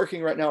 whether it's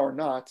working right now or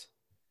not,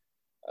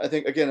 I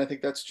think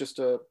that's just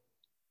a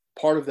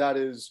part of that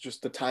is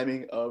just the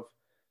timing of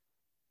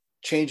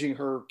changing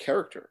her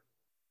character.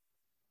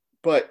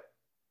 But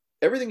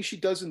everything she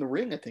does in the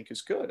ring, I think,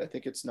 is good. I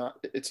think it's not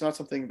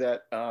something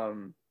that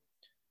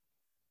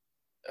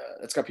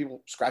it's got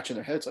people scratching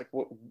their heads like,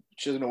 what?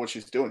 She doesn't know what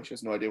she's doing. She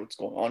has no idea what's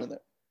going on in there.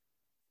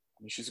 I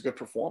mean, she's a good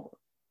performer.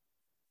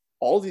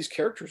 All of these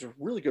characters are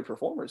really good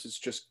performers. It's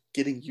just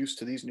getting used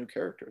to these new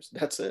characters.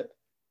 That's it.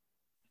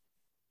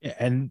 Yeah,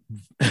 and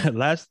not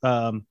last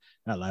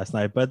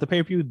night, but the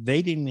pay-per-view,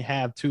 they didn't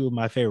have two of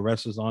my favorite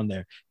wrestlers on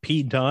there,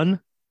 Pete Dunne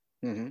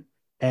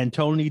and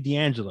Tony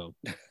D'Angelo.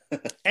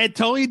 And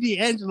Tony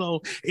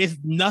D'Angelo is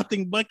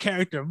nothing but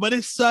character, but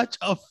it's such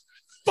a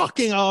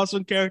fucking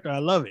awesome character. I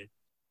love it.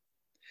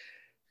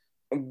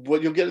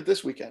 Well, you'll get it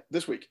this week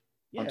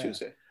on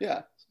Tuesday.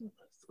 Yeah.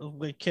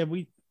 Like, can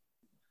we,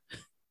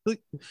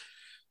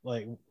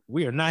 like,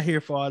 we are not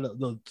here for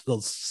all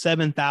those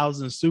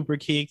 7,000 super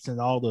kicks and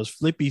all those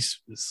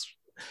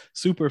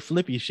super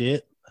flippy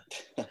shit.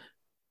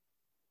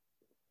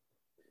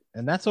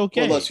 And that's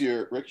okay. Unless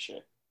you're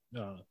Ricochet.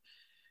 But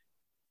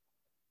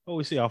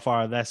we see how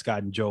far that's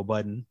gotten Joe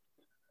Budden.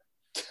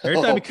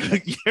 Every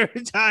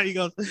time he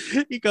goes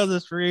to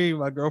stream,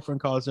 my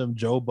girlfriend calls him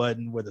Joe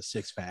Budden with a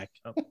 6-pack.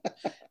 I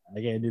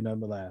can't do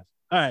nothing but laugh.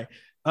 All right.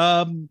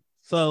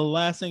 So the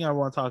last thing I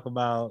want to talk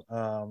about,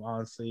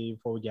 honestly,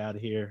 before we get out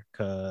of here,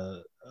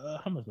 because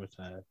how much more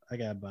time? I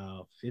got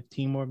about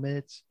 15 more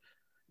minutes.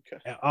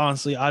 Okay. And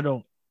honestly, I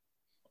don't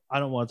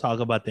want to talk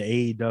about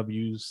the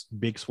AEW's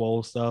Big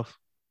Swole stuff.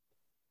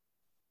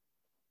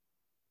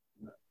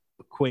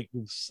 Quick,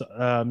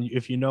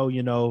 if you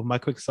know, my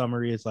quick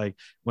summary is like,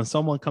 when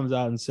someone comes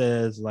out and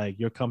says like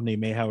your company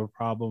may have a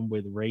problem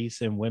with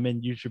race and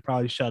women, you should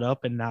probably shut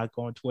up and not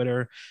go on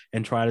Twitter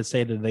and try to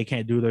say that they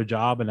can't do their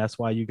job and that's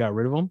why you got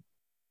rid of them.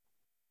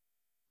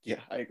 Yeah,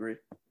 I agree.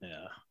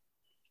 Yeah.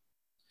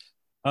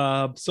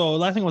 So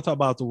last thing we'll talk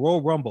about the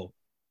Royal Rumble.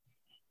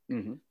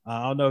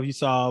 I don't know if you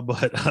saw,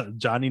 but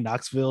Johnny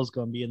Knoxville is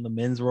going to be in the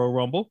men's Royal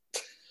Rumble.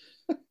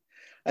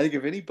 I think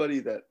if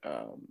anybody that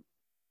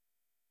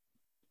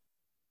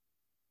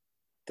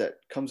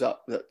comes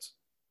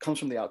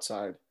from the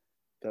outside,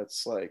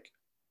 that's like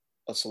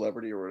a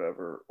celebrity or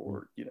whatever,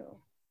 or you know,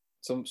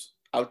 some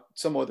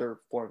other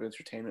form of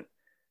entertainment.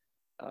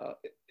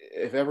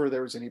 If ever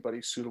there was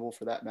anybody suitable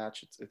for that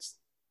match, it's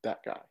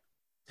that guy,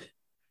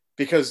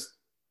 because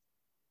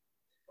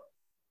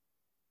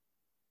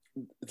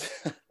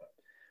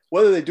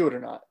whether they do it or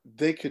not,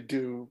 they could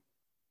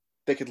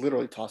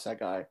literally toss that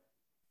guy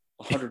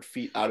 100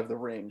 feet out of the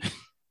ring.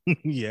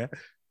 Yeah.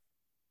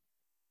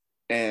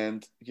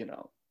 And, you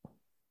know,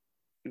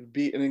 it would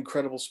be an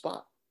incredible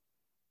spot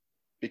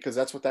because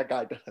that's what that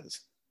guy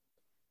does.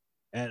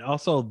 And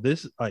also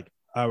this, like,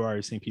 I've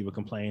already seen people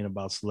complain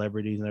about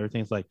celebrities and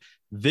everything. It's like,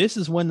 this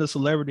is when the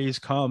celebrities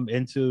come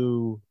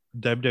into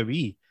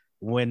WWE,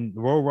 when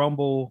Royal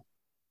Rumble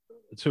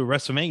to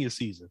WrestleMania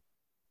season.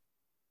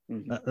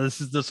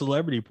 This is the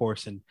celebrity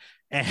portion.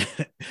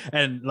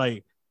 And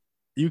like,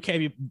 you can't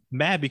be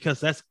mad because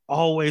that's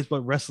always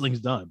what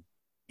wrestling's done.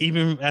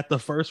 Even at the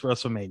first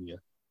WrestleMania.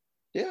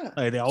 Yeah.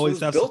 Like, they always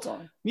have built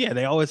on. Yeah,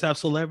 they always have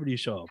celebrities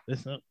show up.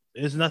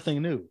 It's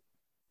nothing new.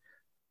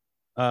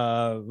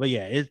 But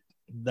yeah,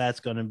 that's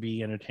gonna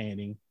be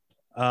entertaining.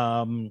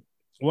 One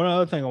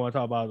other thing I want to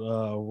talk about,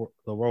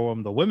 the Royal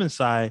Rumble, the women's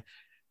side.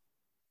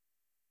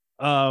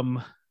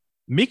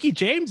 Mickie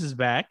James is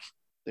back.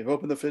 They've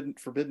opened the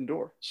forbidden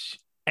door.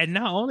 And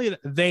not only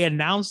they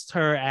announced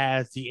her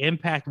as the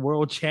Impact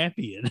World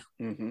Champion.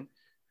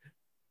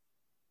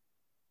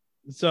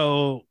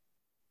 So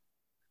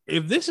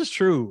if this is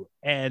true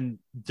and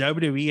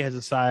WWE has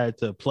decided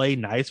to play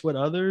nice with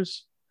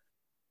others,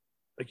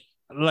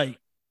 like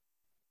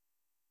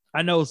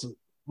I know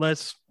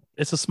it's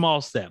a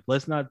small step.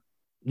 Let's not,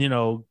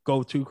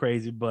 go too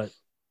crazy, but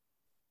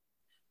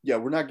Yeah,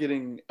 we're not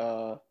getting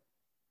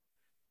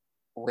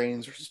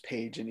Reigns versus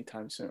Page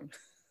anytime soon.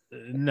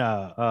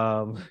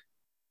 No,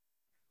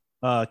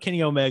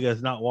 Kenny Omega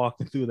is not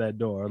walking through that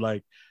door.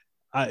 Like,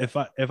 if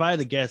I had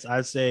to guess,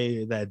 I'd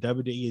say that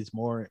WWE is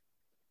more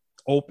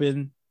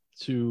open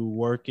to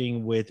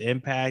working with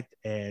Impact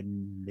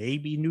and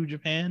maybe New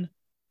Japan.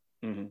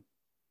 Mm-hmm.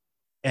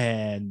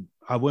 And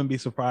I wouldn't be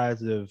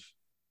surprised if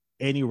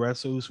any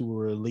wrestlers who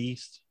were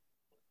released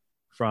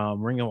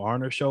from Ring of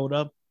Honor showed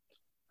up.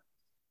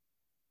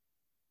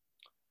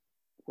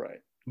 Right.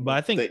 But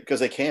I think because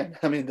they can.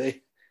 I mean,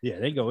 they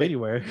go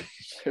anywhere.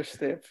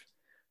 they have,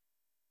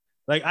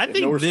 like I they have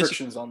think no this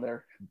restrictions on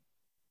them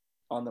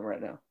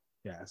right now.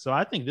 Yeah, so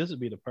I think this would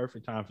be the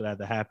perfect time for that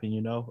to happen,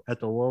 at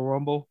the Royal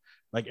Rumble.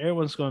 Like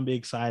everyone's going to be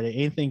excited.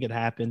 Anything could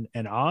happen.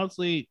 And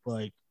honestly,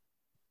 like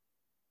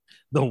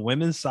the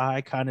women's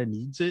side kind of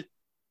needs it.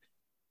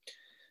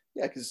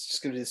 Yeah, because it's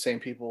just going to be the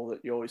same people that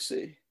you always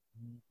see.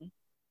 Mm-hmm.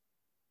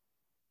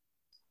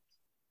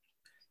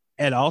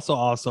 And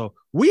also,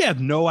 we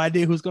have no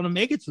idea who's going to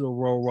make it to the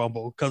Royal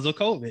Rumble because of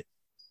COVID.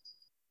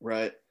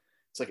 Right.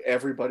 It's like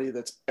everybody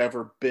that's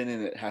ever been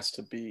in it has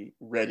to be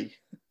ready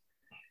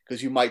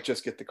because you might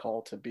just get the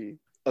call to be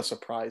a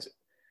surprise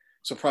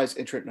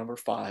entrant number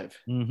 5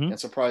 mm-hmm. and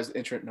surprise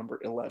entrant number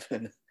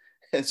 11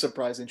 and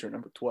surprise entrant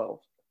number 12.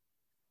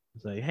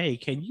 It's like, hey,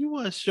 can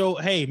you show?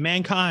 Hey,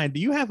 Mankind, do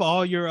you have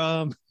all your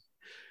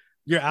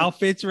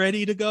outfits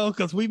ready to go?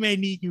 Because we may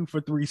need you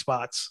for 3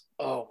 spots.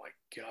 Oh my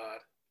god,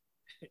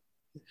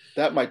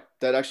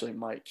 that actually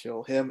might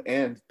kill him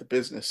and the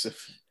business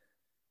if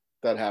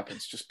that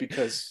happens. Just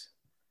because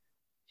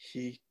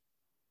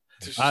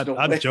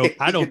I'm joking.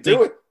 I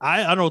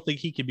don't think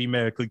he can be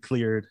medically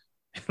cleared.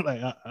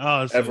 Like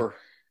honestly, ever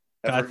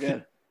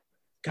again.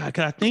 God,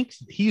 I think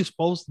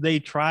they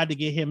tried to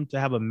get him to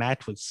have a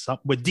match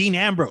with Dean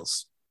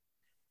Ambrose,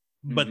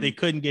 but they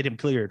couldn't get him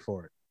cleared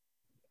for it.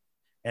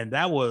 And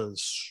that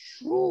was,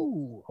 I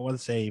want to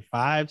say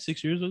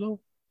 5-6 years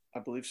ago. I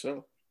believe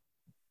so.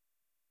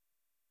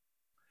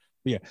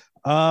 Yeah.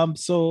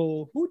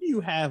 So who do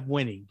you have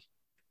winning?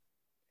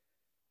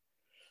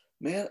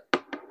 Man,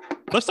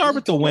 let's start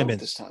with the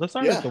women's. Let's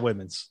start with the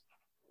women's.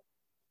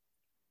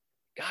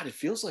 God, it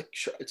feels like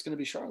it's going to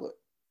be Charlotte.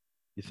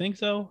 You think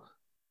so?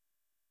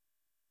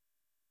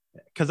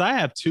 Because I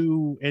have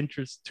two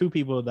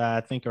people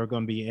that I think are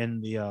going to be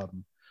in the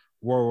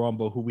Royal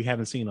Rumble who we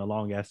haven't seen in a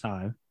long ass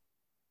time.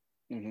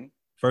 Mm-hmm.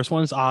 First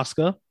one is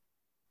Asuka.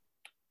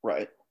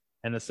 Right.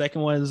 And the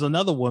second one is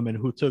another woman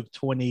who took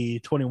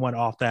 2021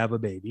 off to have a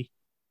baby.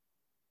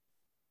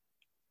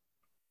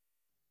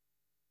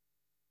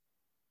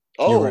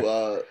 Oh,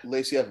 right.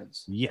 Lacey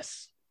Evans.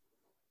 Yes.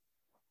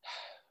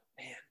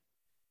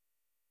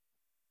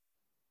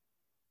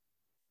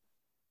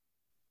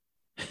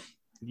 Man.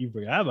 You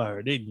forgot about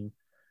her, didn't you?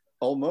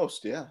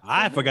 Almost, yeah.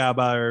 I forgot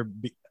about her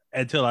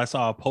until I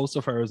saw a post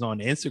of hers on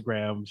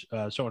Instagram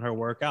showing her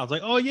workout. I was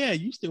like, oh, yeah,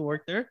 you still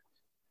work there.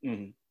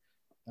 Mm-hmm.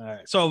 All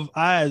right. So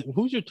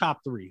who's your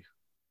top 3?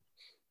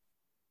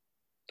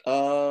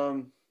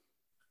 And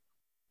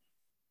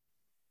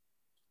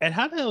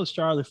how the hell is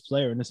Charlotte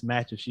Flair in this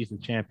match if she's the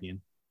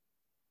champion?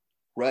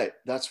 Right.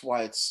 That's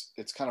why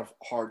it's kind of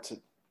hard to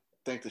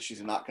think that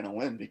she's not going to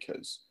win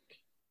because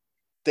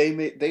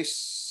they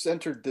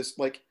centered this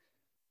like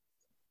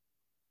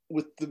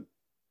with the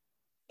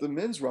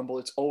men's rumble.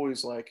 It's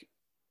always like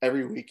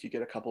every week you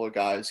get a couple of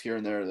guys here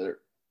and there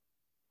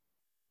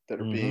that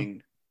are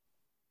being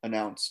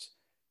announced,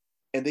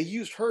 and they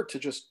used her to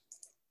just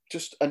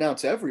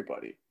announce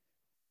everybody,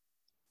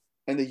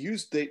 and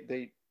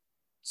they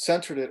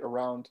centered it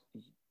around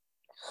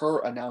her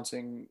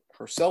announcing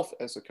herself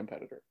as a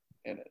competitor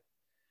in it.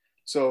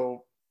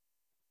 So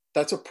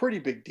that's a pretty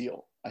big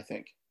deal, I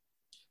think.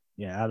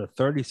 Yeah, out of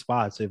 30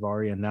 spots, they've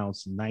already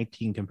announced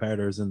 19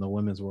 competitors in the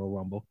Women's Royal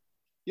Rumble.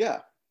 Yeah.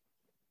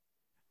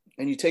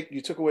 And you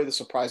took away the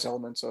surprise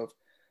elements of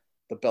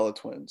the Bella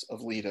Twins,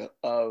 of Lita,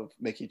 of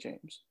Mickie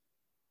James,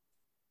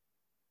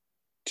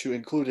 to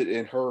include it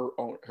in her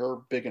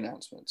big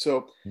announcement.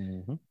 So,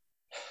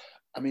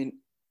 I mean,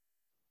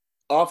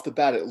 off the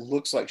bat, it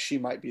looks like she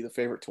might be the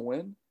favorite to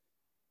win.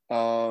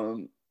 But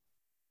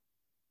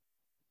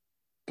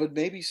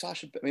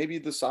maybe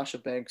the Sasha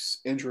Banks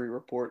injury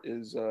report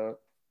is a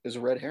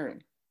red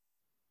herring,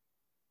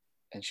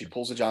 and she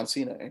pulls a John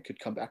Cena and could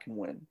come back and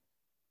win.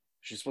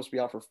 She's supposed to be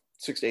out for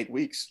 6 to 8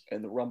 weeks,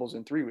 and the Rumble's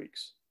in 3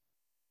 weeks.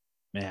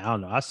 Man, I don't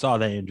know. I saw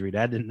that injury.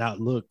 That did not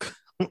look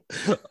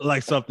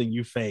like something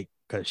you fake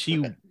because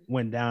she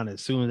went down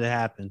as soon as it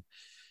happened.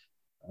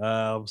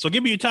 So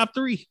give me your top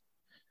 3.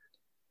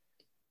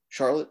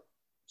 Charlotte,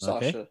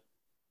 Sasha,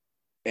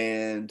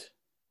 and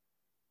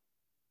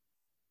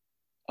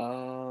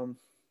I'm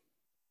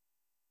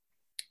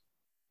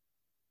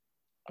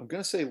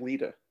going to say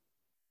Lita.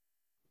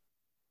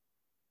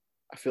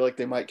 I feel like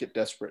they might get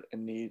desperate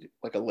and need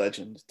like a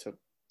legend to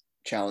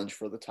challenge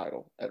for the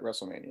title at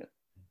WrestleMania.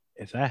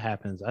 If that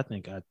happens, I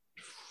think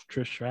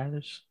Trish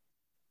Stratus.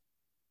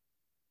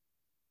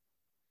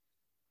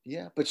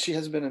 Yeah, but she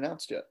hasn't been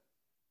announced yet.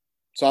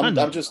 So I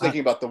know. I'm just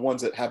thinking about the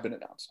ones that have been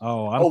announced. I'm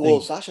well,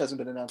 thinking. Sasha hasn't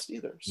been announced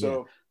either.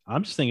 So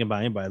I'm just thinking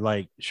about anybody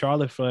like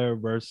Charlotte Flair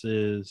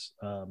versus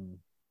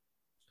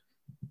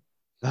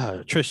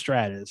Trish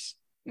Stratus.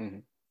 mm-hmm.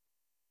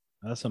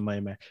 That's a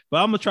money man. But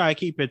I'm gonna try to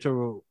keep it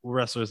to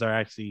wrestlers that are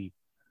actually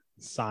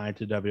signed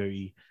to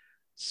WWE.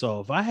 So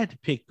if I had to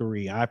pick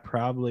three, I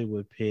probably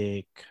would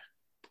pick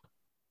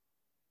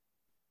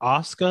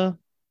Asuka.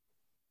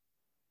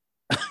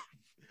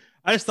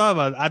 I just thought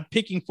about it. I'm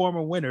picking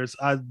former winners.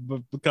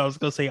 Because I was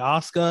gonna say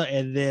Asuka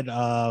and then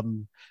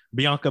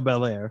Bianca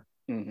Belair.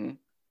 Mm-hmm.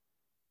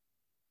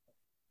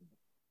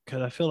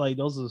 Because I feel like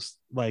those are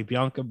like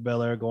Bianca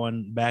Belair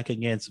going back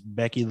against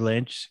Becky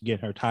Lynch,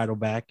 getting her title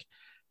back,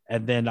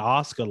 and then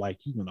Asuka, like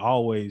you can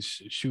always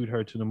shoot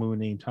her to the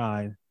moon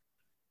anytime.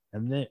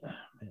 And then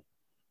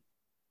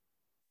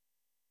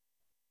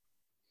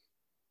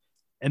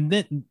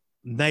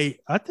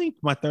I think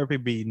my third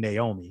would be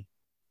Naomi.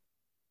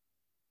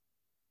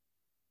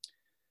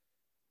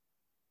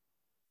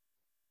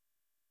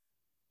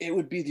 It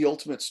would be the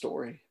ultimate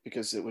story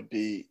because it would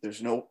be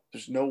there's no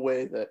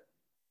way that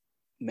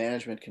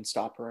management can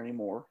stop her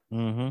anymore.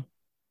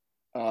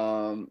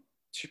 Mm-hmm.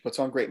 She puts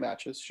on great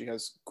matches. She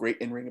has great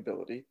in-ring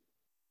ability.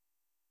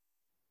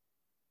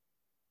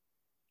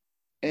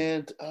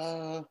 And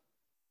yeah,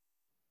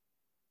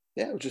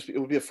 it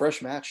would be a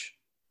fresh match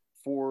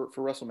for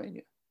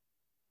WrestleMania.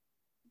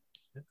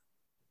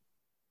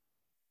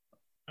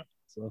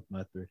 So that's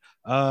my three.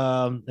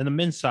 And the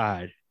men's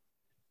side.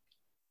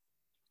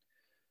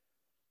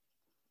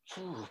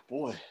 Oh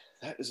boy,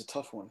 that is a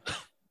tough one. I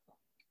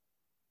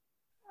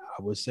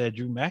would say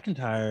Drew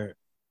McIntyre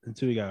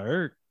until he got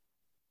hurt.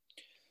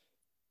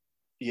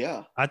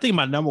 Yeah. I think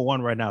my number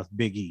one right now is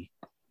Big E.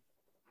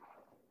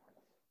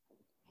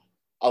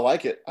 I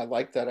like it. I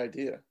like that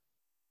idea.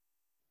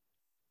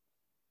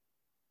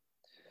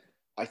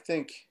 I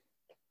think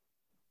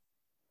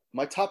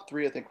my top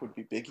three, I think, would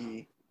be Big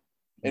E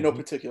in no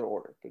particular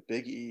order, but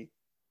Big E,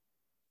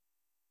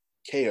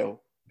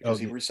 KO, because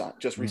he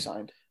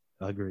resigned.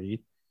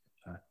 Agreed.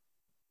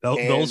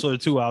 Those are the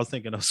two I was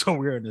thinking of. So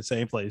we're in the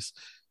same place.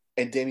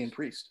 And Damian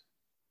Priest.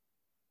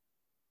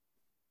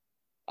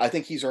 I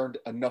think he's earned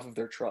enough of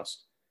their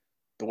trust.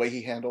 The way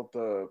he handled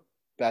the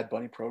Bad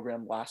Bunny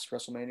program last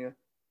WrestleMania.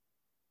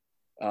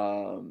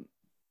 The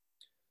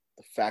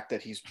fact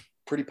that he's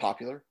pretty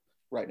popular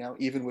right now,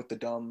 even with the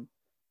dumb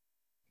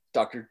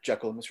Dr.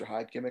 Jekyll and Mr.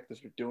 Hyde gimmick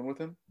that they're doing with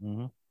him.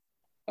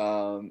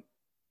 Mm-hmm.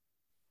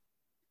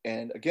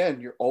 And again,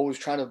 you're always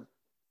trying to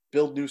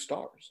build new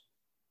stars.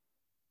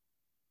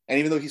 And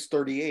even though he's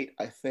 38,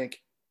 I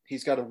think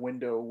he's got a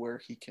window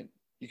where you can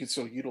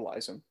still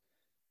utilize him.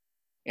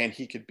 And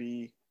he could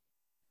be,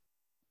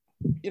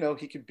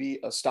 he could be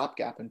a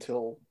stopgap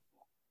until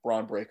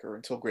Braun Breaker,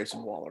 until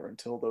Grayson Waller,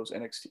 until those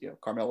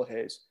NXT, Carmelo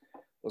Hayes,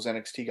 those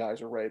NXT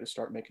guys are ready to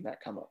start making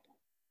that come up.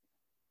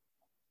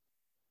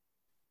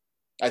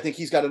 I think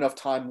he's got enough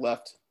time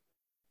left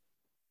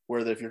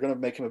where if you're going to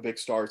make him a big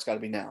star, it's got to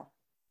be now.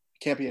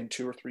 It can't be in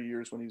 2 or 3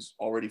 years when he's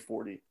already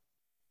 40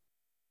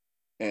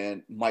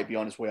 and might be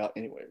on his way out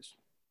anyways.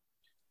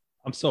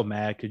 I'm so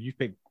mad because you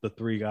picked the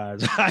three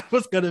guys I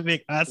was gonna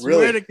pick. I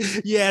swear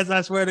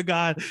I swear to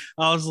God.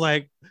 I was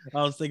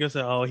thinking,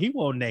 oh, he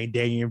won't name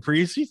Damian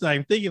Priest. He's not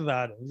even thinking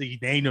about it. He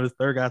named him his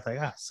third guy. I was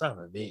like, son of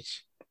a bitch.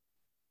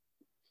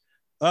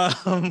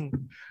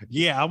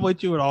 Yeah, I'm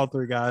with you with all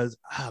three guys.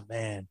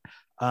 Man.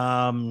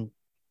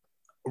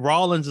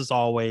 Rollins is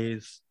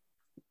always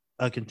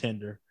a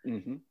contender.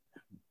 Mm-hmm.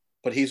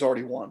 But he's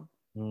already won.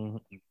 Mm-hmm.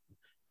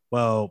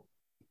 Well,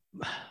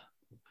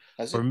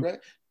 has he, Greg?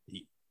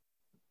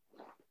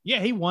 Yeah,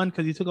 he won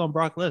because he took on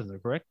Brock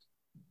Lesnar, correct?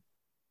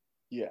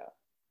 Yeah.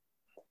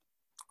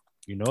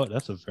 You know what?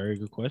 That's a very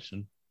good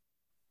question.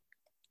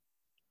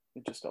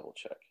 Let me just double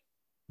check.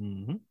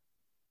 Mm-hmm.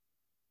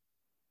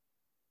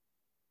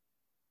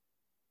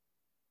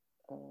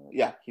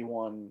 Yeah, he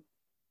won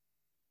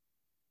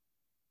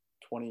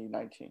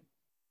 2019.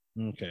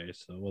 Okay,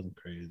 so it wasn't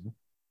crazy.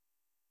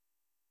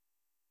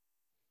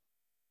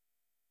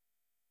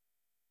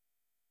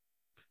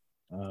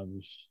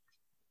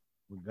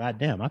 God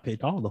damn, I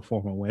picked all the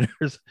former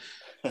winners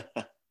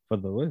for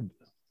the win.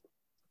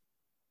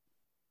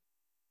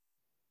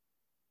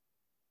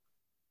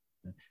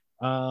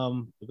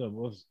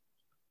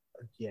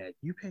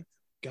 You picked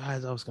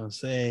guys. I was gonna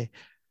say,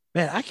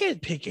 man, I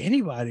can't pick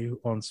anybody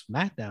on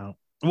SmackDown.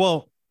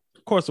 Well,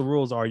 of course, the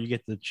rules are you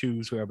get to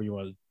choose whoever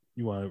you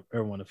want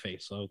everyone to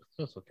face. So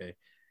that's okay.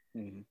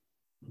 Mm-hmm.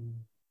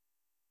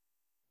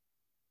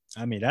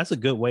 I mean, that's a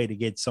good way to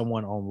get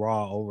someone on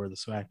Raw over the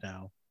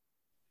SmackDown.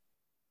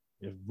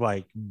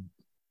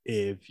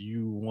 If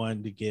you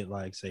wanted to get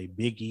say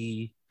Big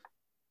E,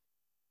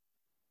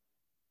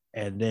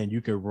 and then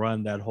you could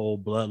run that whole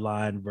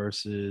Bloodline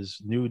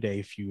versus New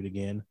Day feud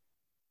again,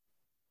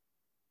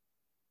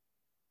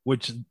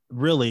 which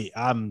really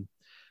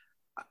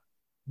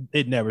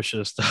it never should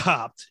have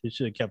stopped. It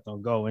should have kept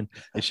on going.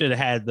 It should have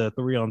had the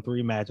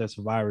 3-on-3 match at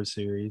Survivor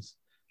Series.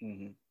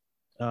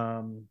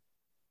 Mm-hmm.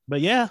 But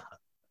yeah,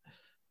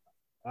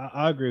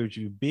 I agree with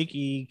you. Big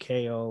E,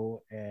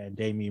 KO, and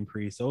Damian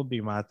Priest. Those would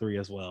be my three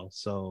as well.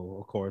 So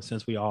of course,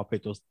 since we all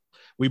picked those,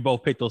 we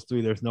both picked those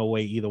three. There's no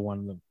way either one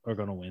of them are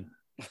gonna win.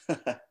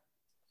 Because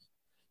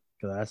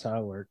that's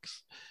how it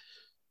works.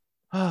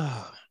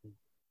 All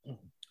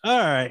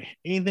right.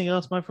 Anything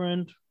else, my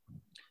friend?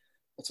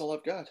 That's all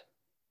I've got.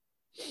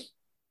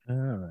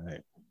 All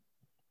right.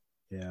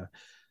 Yeah.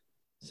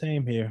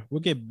 Same here.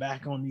 We'll get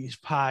back on these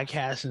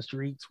podcasting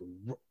streets.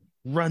 We'll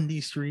run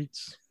these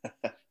streets.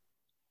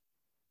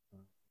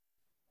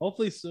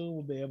 Hopefully soon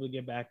we'll be able to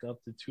get back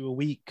up to 2 a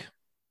week.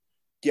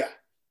 Yeah.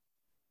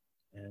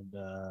 And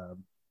the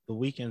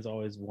weekend's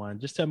always one.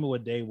 Just tell me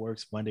what day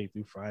works Monday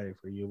through Friday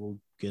for you. We'll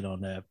get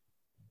on that.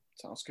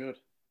 Sounds good.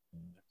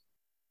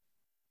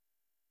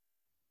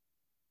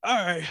 All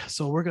right.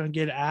 So we're going to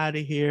get out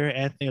of here.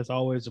 Anthony, it's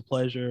always a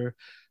pleasure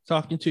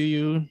talking to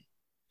you.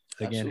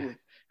 Again,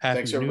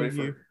 Happy New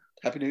Year.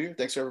 Happy New Year.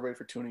 Thanks everybody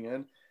for tuning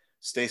in.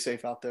 Stay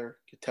safe out there.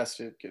 Get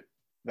tested. Get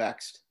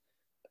vaxxed.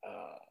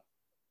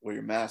 Wear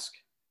your mask.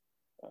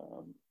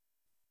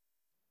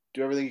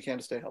 Do everything you can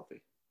to stay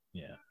healthy.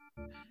 Yeah.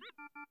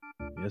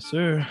 Yes,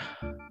 sir.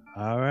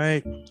 All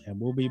right. And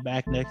we'll be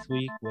back next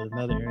week with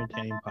another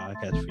entertaining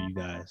podcast for you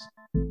guys.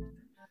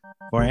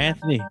 For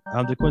Anthony,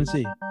 I'm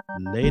DeQuincy.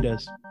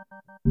 Latest.